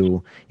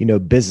to,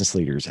 business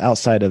leaders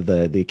outside of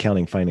the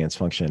accounting finance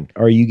function,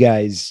 are you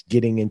guys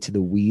getting into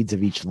the weeds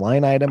of each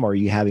line item? Are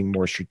you having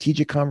more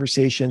strategic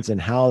conversations? And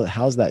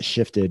how's that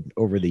shifted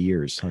over the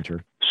years,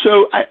 Hunter?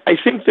 So I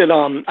think that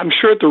I'm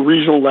sure at the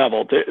regional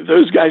level,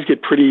 those guys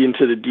get pretty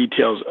into the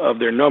details of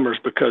their numbers,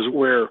 because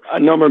where a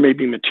number may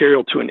be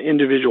material to an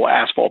individual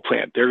asphalt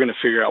plant, they're going to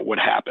figure out what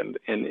happened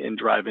and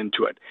drive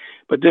into it.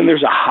 But then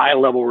there's a high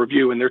level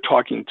review, and they're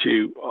talking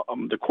to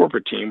the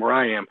corporate team where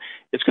I am.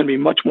 It's going to be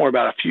much more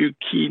about a few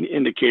key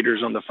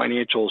indicators on the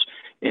financials,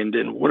 and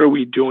then what are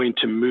we doing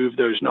to move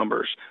those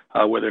numbers,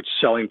 whether it's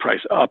selling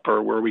price up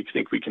or where we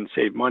think we can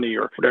save money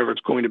or whatever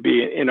it's going to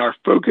be. And our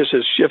focus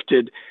has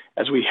shifted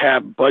as we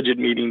have budget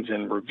meetings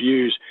and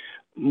reviews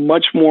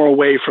much more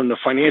away from the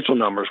financial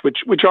numbers,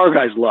 which our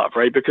guys love,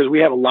 right? Because we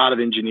have a lot of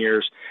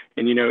engineers,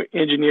 and,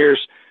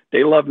 engineers,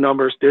 they love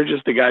numbers. They're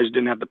just the guys who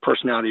didn't have the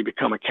personality to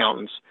become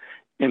accountants.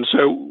 And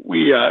so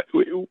we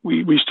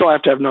still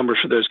have to have numbers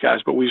for those guys,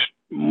 but we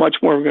much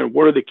more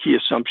what are the key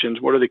assumptions?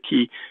 What are the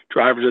key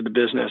drivers of the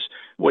business?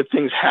 What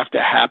things have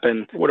to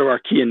happen? What are our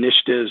key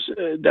initiatives?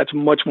 That's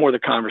much more the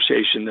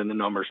conversation than the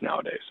numbers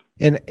nowadays.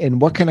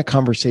 And what kind of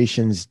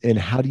conversations and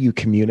how do you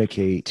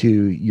communicate to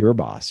your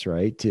boss,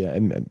 right?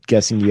 I'm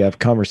guessing you have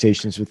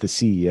conversations with the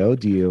CEO.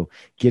 Do you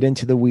get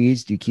into the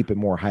weeds? Do you keep it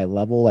more high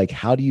level? Like,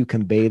 how do you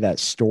convey that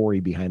story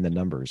behind the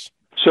numbers?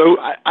 So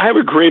I have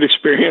a great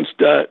experienced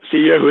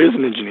CEO who is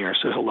an engineer,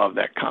 so he'll love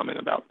that comment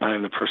about not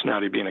having the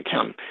personality of being an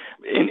accountant.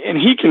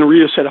 And he can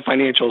read a set of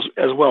financials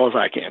as well as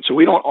I can. So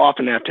we don't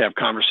often have to have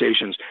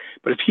conversations.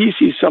 But if he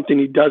sees something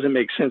that doesn't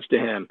make sense to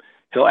him,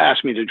 he'll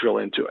ask me to drill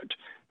into it.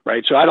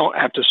 right? So I don't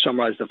have to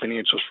summarize the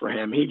financials for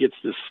him. He gets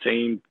the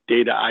same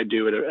data I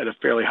do at a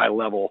fairly high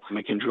level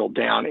and can drill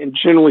down. And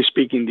generally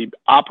speaking, the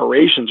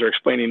operations are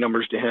explaining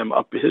numbers to him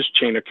up his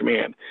chain of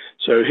command.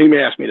 So he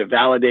may ask me to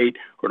validate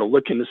or to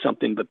look into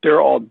something, but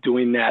they're all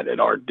doing that at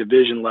our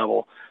division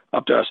level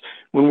up to us.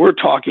 When we're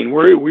talking,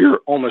 we're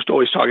almost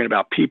always talking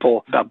about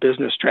people, about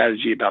business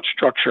strategy, about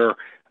structure.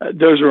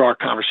 Those are our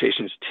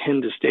conversations,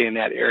 tend to stay in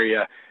that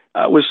area.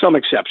 With some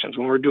exceptions.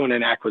 When we're doing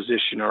an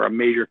acquisition or a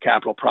major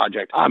capital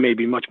project, I may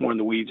be much more in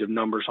the weeds of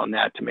numbers on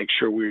that to make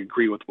sure we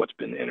agree with what's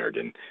been entered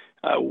and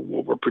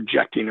what we're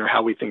projecting or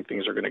how we think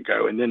things are going to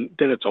go. And then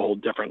it's a whole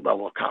different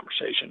level of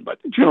conversation. But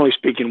generally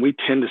speaking, we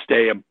tend to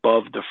stay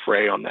above the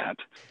fray on that.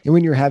 And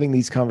when you're having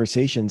these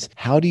conversations,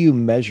 how do you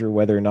measure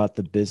whether or not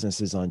the business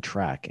is on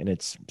track and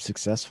it's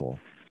successful?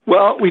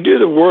 Well, we do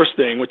the worst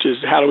thing, which is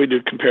how do we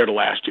do compared to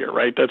last year,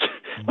 right? That's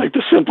like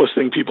the simplest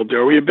thing people do.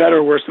 Are we better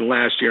or worse than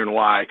last year and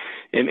why?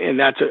 And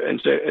that's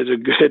a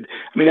good,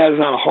 I mean, that is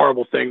not a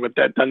horrible thing, but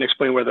that doesn't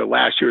explain whether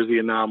last year is the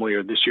anomaly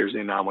or this year's the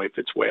anomaly if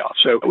it's way off.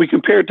 So we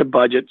compare it to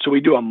budget. So we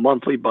do a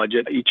monthly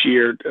budget each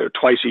year,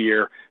 twice a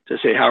year, to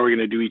say how we're going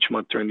to do each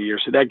month during the year.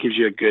 So that gives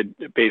you a good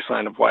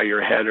baseline of why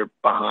you're ahead or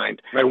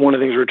behind. Right? One of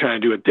the things we're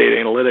trying to do with data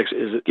analytics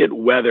is get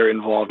weather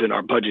involved in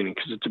our budgeting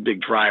because it's a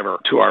big driver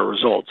to our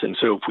results. And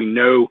so if we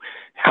know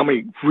how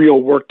many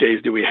real work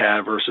days do we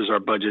have versus our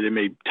budget, it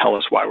may tell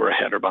us why we're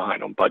ahead or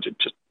behind on budget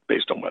just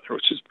based on weather,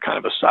 which is kind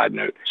of a side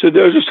note. So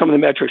those are some of the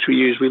metrics we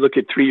use. We look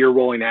at 3-year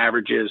rolling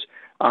averages.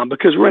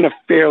 Because we're in a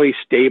fairly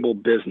stable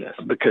business,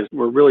 because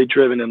we're really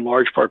driven in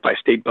large part by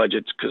state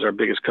budgets, because our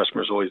biggest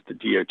customer is always the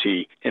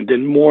DOT. And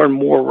then more and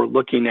more, we're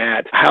looking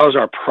at how is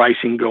our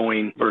pricing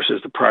going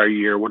versus the prior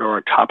year? What are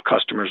our top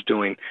customers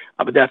doing?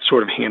 But that's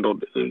sort of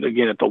handled,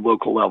 again, at the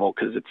local level,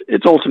 because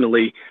it's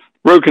ultimately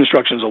road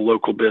construction is a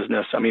local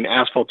business. I mean,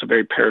 asphalt's a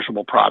very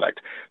perishable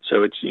product.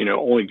 So it's,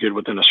 only good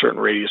within a certain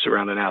radius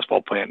around an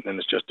asphalt plant, and then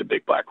it's just a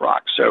big black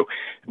rock. So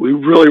we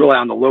really rely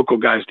on the local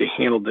guys to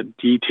handle the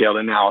detailed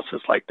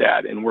analysis like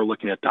that. And we're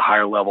looking at the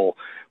higher level.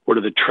 What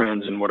are the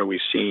trends and what are we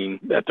seeing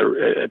at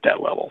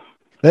that level?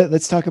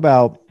 Let's talk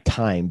about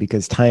time,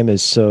 because time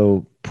is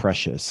so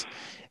precious.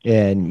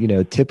 And,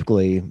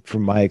 typically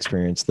from my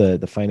experience,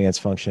 the finance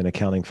function,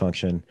 accounting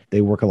function,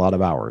 they work a lot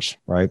of hours,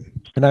 right?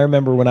 And I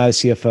remember when I was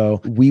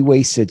CFO, we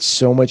wasted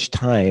so much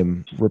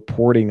time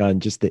reporting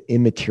on just the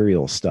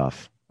immaterial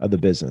stuff of the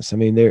business. I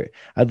mean,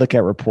 I'd look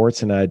at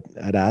reports and I'd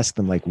ask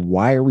them, like,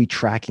 why are we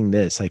tracking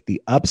this? Like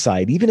the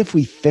upside, even if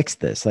we fix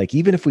this, like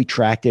even if we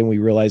tracked it and we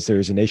realized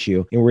there's an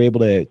issue and we're able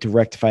to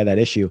rectify that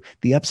issue,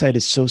 the upside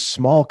is so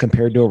small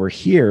compared to over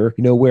here,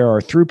 where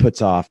our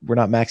throughput's off. We're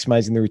not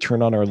maximizing the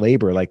return on our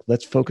labor. Like,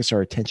 let's focus our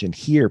attention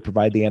here,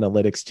 provide the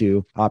analytics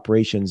to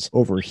operations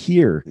over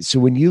here. So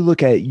when you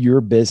look at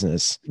your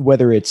business,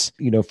 whether it's,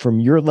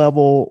 from your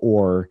level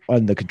or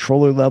on the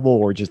controller level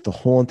or just the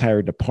whole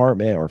entire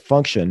department or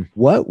function,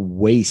 what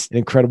waste an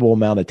incredible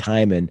amount of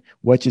time and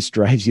what just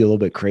drives you a little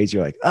bit crazy?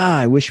 You're like,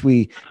 I wish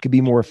we could be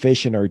more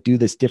efficient or do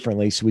this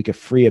differently so we could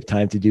free up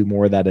time to do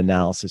more of that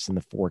analysis and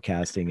the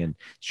forecasting and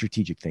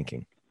strategic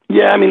thinking.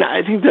 Yeah, I mean,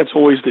 I think that's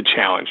always the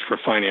challenge for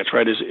finance,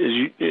 right? Is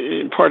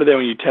part of that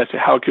when you test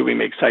it, how could we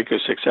make Psycho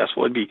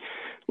successful? It'd be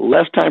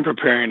less time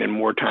preparing and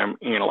more time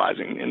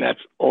analyzing, and that's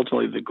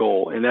ultimately the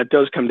goal. And that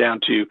does come down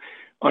to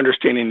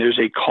understanding there's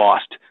a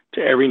cost to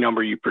every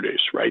number you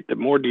produce, right? The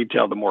more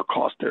detail, the more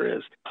cost there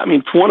is. I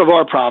mean, one of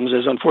our problems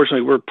is,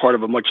 unfortunately, we're part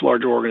of a much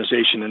larger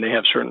organization and they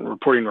have certain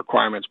reporting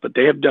requirements, but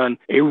they have done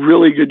a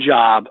really good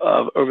job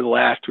of, over the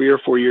last 3 or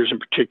 4 years in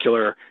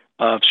particular,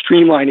 of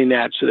streamlining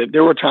that so that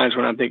there were times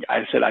when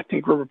I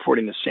think we're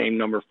reporting the same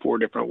number 4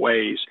 different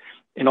ways.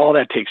 And all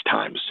that takes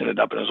time to send it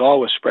up. And it's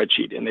all a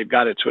spreadsheet, and they've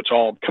got it so it's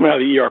all coming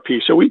out of the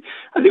ERP. So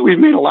I think we've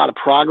made a lot of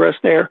progress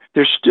there.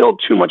 There's still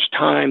too much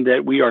time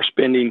that we are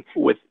spending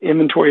with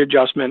inventory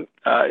adjustment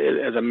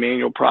as a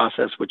manual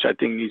process, which I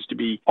think needs to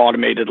be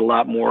automated a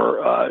lot more.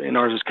 And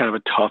ours is kind of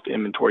a tough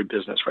inventory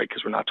business, right?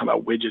 Because we're not talking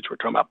about widgets, we're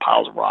talking about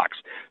piles of rocks.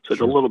 So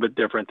it's a little bit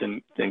different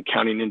than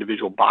counting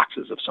individual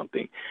boxes of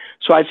something.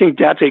 So I think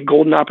that's a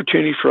golden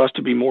opportunity for us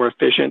to be more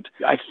efficient.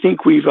 I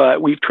think we've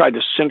tried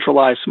to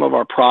centralize some of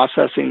our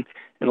processing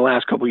in the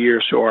last couple of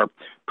years. So our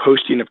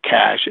posting of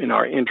cash and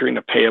our entering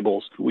of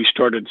payables, we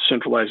started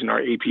centralizing our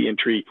AP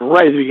entry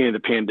right at the beginning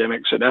of the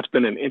pandemic. So that's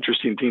been an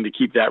interesting thing to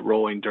keep that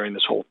rolling during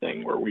this whole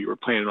thing, where we were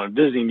planning on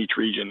visiting each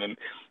region and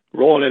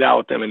rolling it out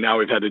with them. And now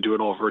we've had to do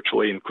it all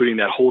virtually, including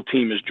that whole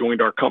team has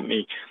joined our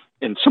company.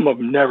 And some of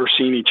them never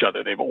seen each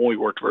other. They've only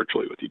worked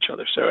virtually with each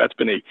other. So that's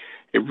been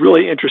a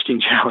really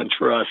interesting challenge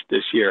for us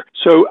this year.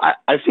 So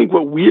I think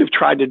what we have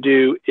tried to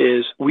do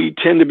is we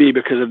tend to be,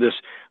 because of this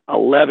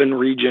 11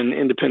 region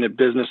independent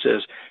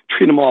businesses,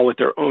 treat them all with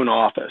their own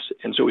office.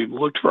 And so we've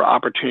looked for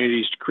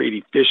opportunities to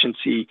create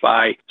efficiency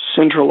by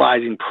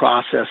centralizing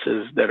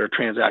processes that are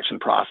transaction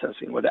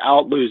processing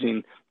without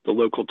losing the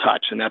local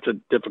touch. And that's a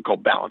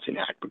difficult balancing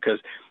act because,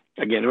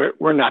 again,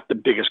 we're not the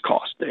biggest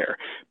cost there.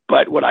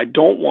 But what I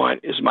don't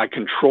want is my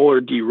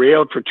controller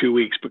derailed for 2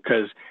 weeks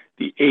because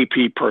the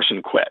AP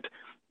person quit.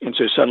 And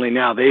so suddenly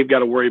now they've got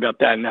to worry about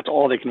that, and that's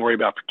all they can worry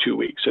about for 2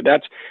 weeks. So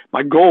that's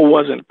my goal.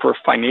 Wasn't for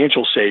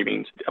financial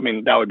savings. I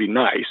mean, that would be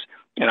nice,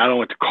 and I don't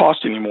want it to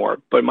cost anymore.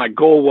 But my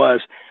goal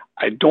was,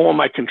 I don't want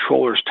my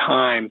controller's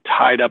time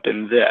tied up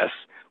in this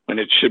when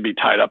it should be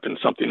tied up in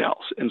something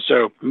else. And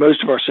so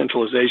most of our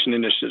centralization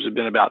initiatives have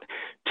been about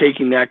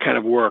taking that kind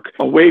of work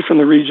away from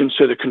the region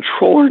so the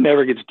controller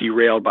never gets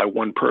derailed by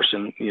one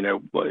person,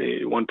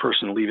 one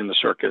person leaving the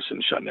circus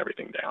and shutting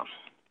everything down.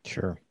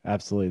 Sure.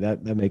 Absolutely.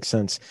 That makes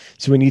sense.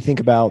 So when you think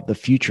about the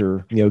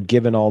future,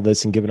 given all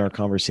this and given our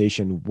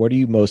conversation, what are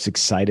you most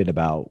excited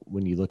about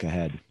when you look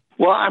ahead?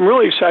 Well, I'm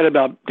really excited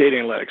about data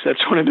analytics.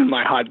 That's sort of been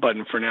my hot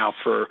button for now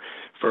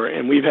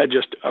and we've had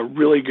just a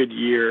really good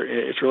year.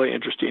 It's really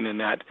interesting in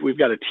that we've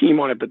got a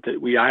team on it, but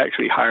I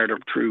actually hired a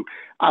true,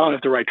 I don't know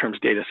if the right term is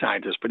data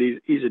scientist, but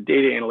he's a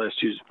data analyst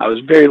I was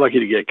very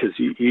lucky to get, because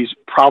he's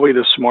probably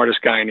the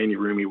smartest guy in any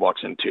room he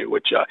walks into,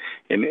 which,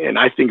 and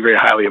I think very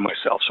highly of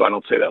myself, so I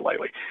don't say that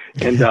lightly.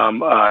 And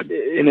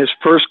in his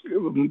first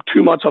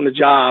 2 months on the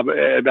job,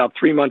 about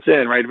 3 months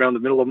in, right around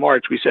the middle of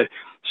March, we said,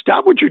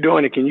 stop what you're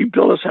doing and can you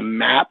build us a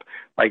map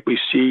like we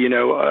see,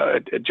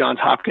 at Johns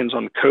Hopkins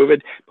on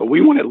COVID, but we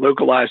want it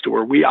localized to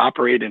where we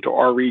operate into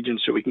our region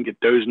so we can get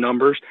those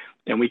numbers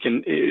and we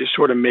can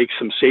sort of make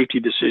some safety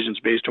decisions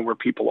based on where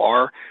people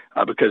are,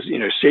 because,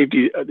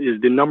 safety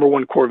is the number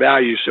one core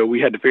value. So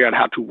we had to figure out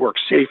how to work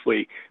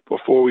safely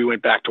before we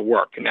went back to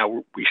work. And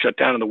now we shut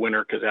down in the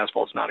winter because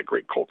asphalt's not a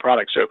great cold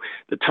product. So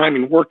the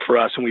timing worked for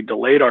us and we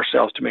delayed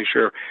ourselves to make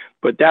sure.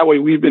 But that way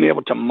we've been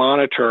able to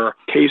monitor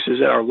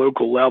cases at our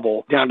local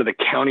level down to the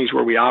counties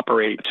where we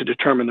operate to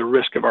determine the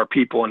risk of our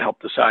people and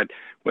help decide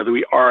whether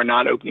we are or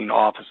not opening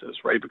offices,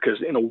 right?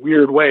 Because in a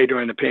weird way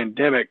during the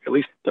pandemic, at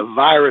least the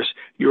virus,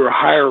 you were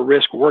higher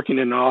risk working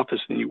in an office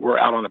than you were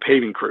out on a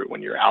paving crew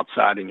when you're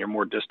outside and you're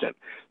more distant.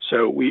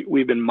 So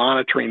we've been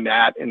monitoring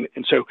that. And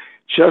so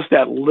just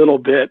that little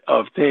bit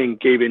of thing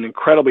gave an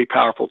incredibly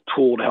powerful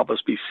tool to help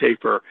us be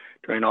safer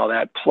during all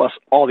that, plus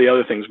all the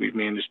other things we've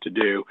managed to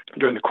do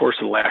during the course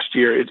of the last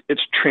year.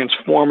 It's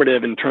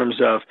transformative in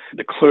terms of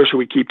the closer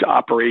we keep to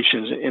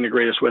operations and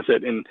integrate us with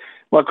it. And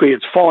luckily,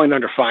 it's falling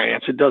under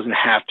finance. It doesn't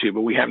have to,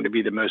 but we happen to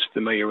be the most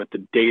familiar with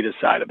the data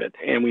side of it.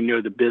 And we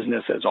know the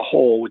business as a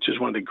whole, which is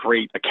one of the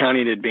great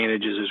accounting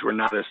advantages, is we're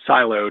not as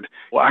siloed.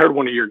 Well, I heard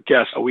one of your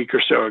guests a week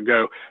or so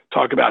ago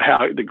talk about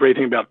how the great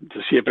thing about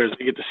the CFO is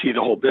they get to see the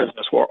whole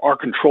business. Well, our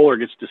controller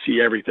gets to see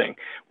everything,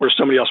 where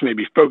somebody else may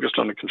be focused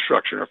on the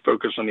construction or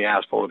focused on the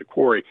asphalt or the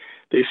quarry.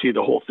 They see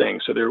the whole thing.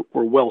 So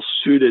we're well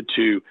suited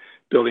to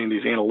building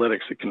these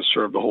analytics that can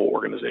serve the whole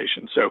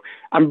organization. So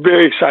I'm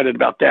very excited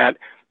about that.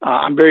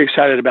 I'm very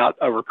excited about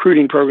a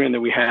recruiting program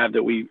that we have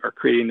that we are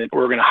creating, that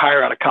we're going to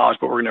hire out of college,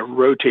 but we're going to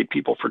rotate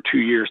people for 2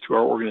 years through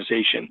our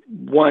organization.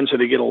 One, so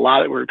they get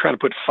we're trying to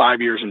put 5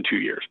 years in 2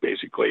 years,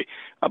 basically,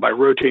 by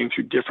rotating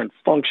through different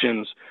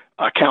functions,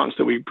 accountants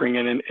that we bring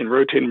in and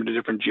rotate them to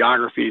different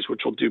geographies,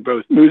 which will do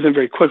both move them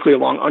very quickly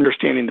along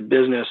understanding the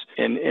business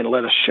and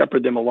let us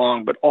shepherd them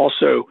along, but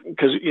also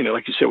because,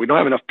 like you said, we don't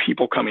have enough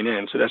people coming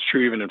in. So that's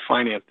true even in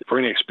finance. If we're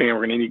going to expand,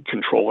 we're going to need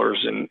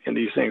controllers and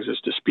these things, is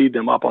to speed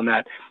them up on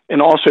that.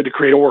 And also to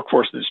create a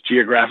workforce that's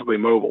geographically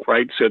mobile,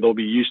 right? So they'll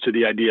be used to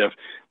the idea of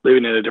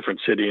living in a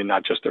different city and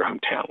not just their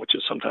hometown, which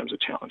is sometimes a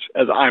challenge,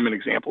 as I'm an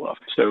example of.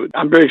 So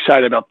I'm very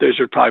excited about those.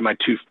 Are probably my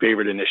two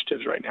favorite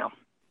initiatives right now.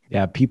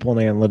 Yeah, people and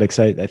analytics.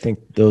 I think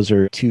those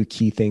are two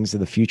key things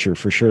of the future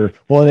for sure.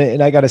 Well,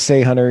 and I got to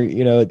say, Hunter,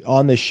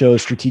 on this show,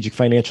 strategic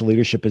financial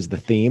leadership is the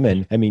theme.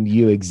 And I mean,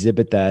 you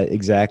exhibit that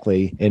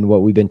exactly in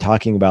what we've been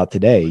talking about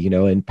today,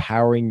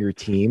 empowering your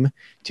team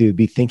to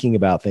be thinking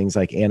about things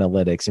like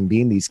analytics and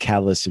being these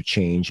catalysts of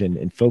change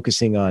and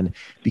focusing on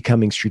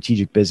becoming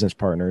strategic business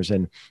partners.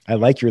 And I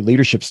like your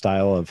leadership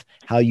style of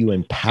how you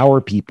empower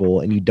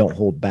people and you don't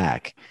hold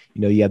back.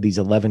 You have these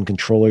 11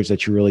 controllers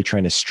that you're really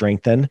trying to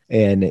strengthen,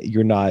 and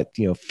you're not,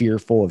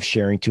 fearful of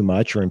sharing too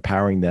much or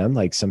empowering them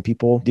like some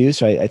people do.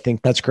 So I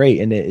think that's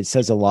great. And it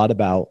says a lot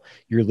about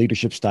your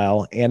leadership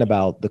style and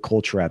about the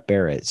culture at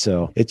Barrett.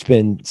 So it's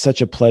been such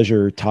a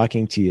pleasure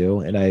talking to you.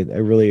 And I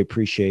really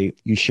appreciate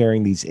you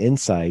sharing these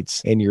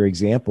insights and your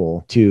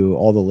example to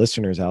all the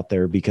listeners out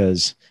there,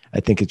 because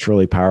I think it's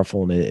really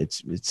powerful and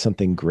it's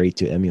something great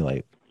to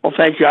emulate. Well,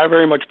 thank you. I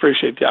very much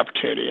appreciate the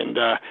opportunity, and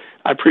I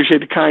appreciate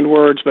the kind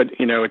words. But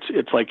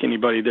it's like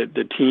anybody, that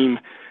the team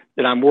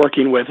that I'm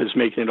working with is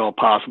making it all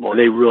possible.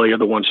 They really are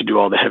the ones who do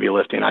all the heavy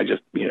lifting. I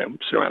just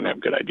sit around and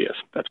have good ideas.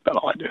 That's about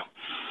all I do.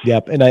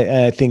 Yep. And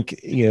I think,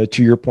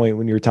 to your point,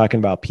 when you're talking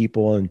about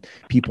people and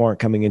people aren't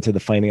coming into the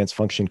finance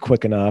function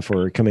quick enough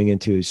or coming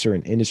into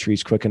certain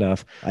industries quick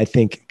enough, I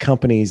think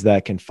companies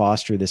that can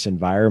foster this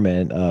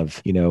environment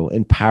of,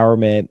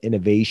 empowerment,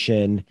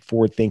 innovation,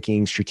 forward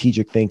thinking,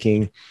 strategic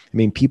thinking, I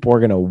mean, people are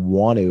going to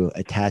want to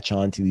attach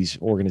on to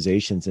these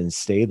organizations and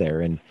stay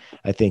there. And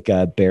I think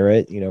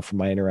Barrett, from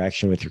my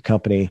interaction with your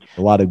company,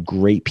 a lot of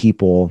great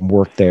people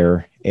work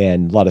there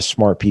and a lot of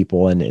smart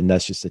people. And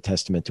that's just a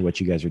testament to what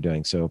you guys are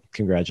doing. So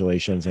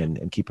congratulations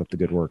and keep up the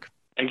good work.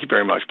 Thank you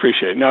very much.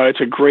 Appreciate it. No, it's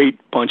a great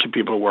bunch of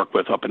people to work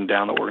with up and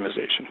down the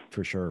organization.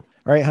 For sure.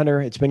 All right, Hunter,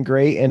 it's been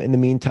great. And in the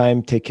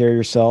meantime, take care of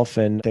yourself.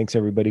 And thanks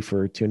everybody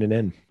for tuning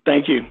in.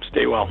 Thank you.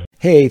 Stay well.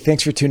 Hey,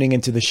 thanks for tuning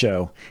into the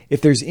show.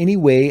 If there's any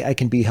way I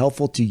can be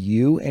helpful to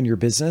you and your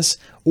business,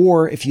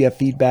 or if you have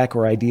feedback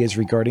or ideas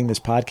regarding this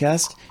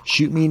podcast,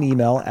 shoot me an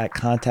email at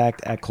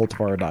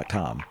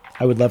contact@cultivar.com.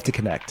 I would love to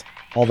connect.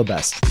 All the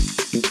best.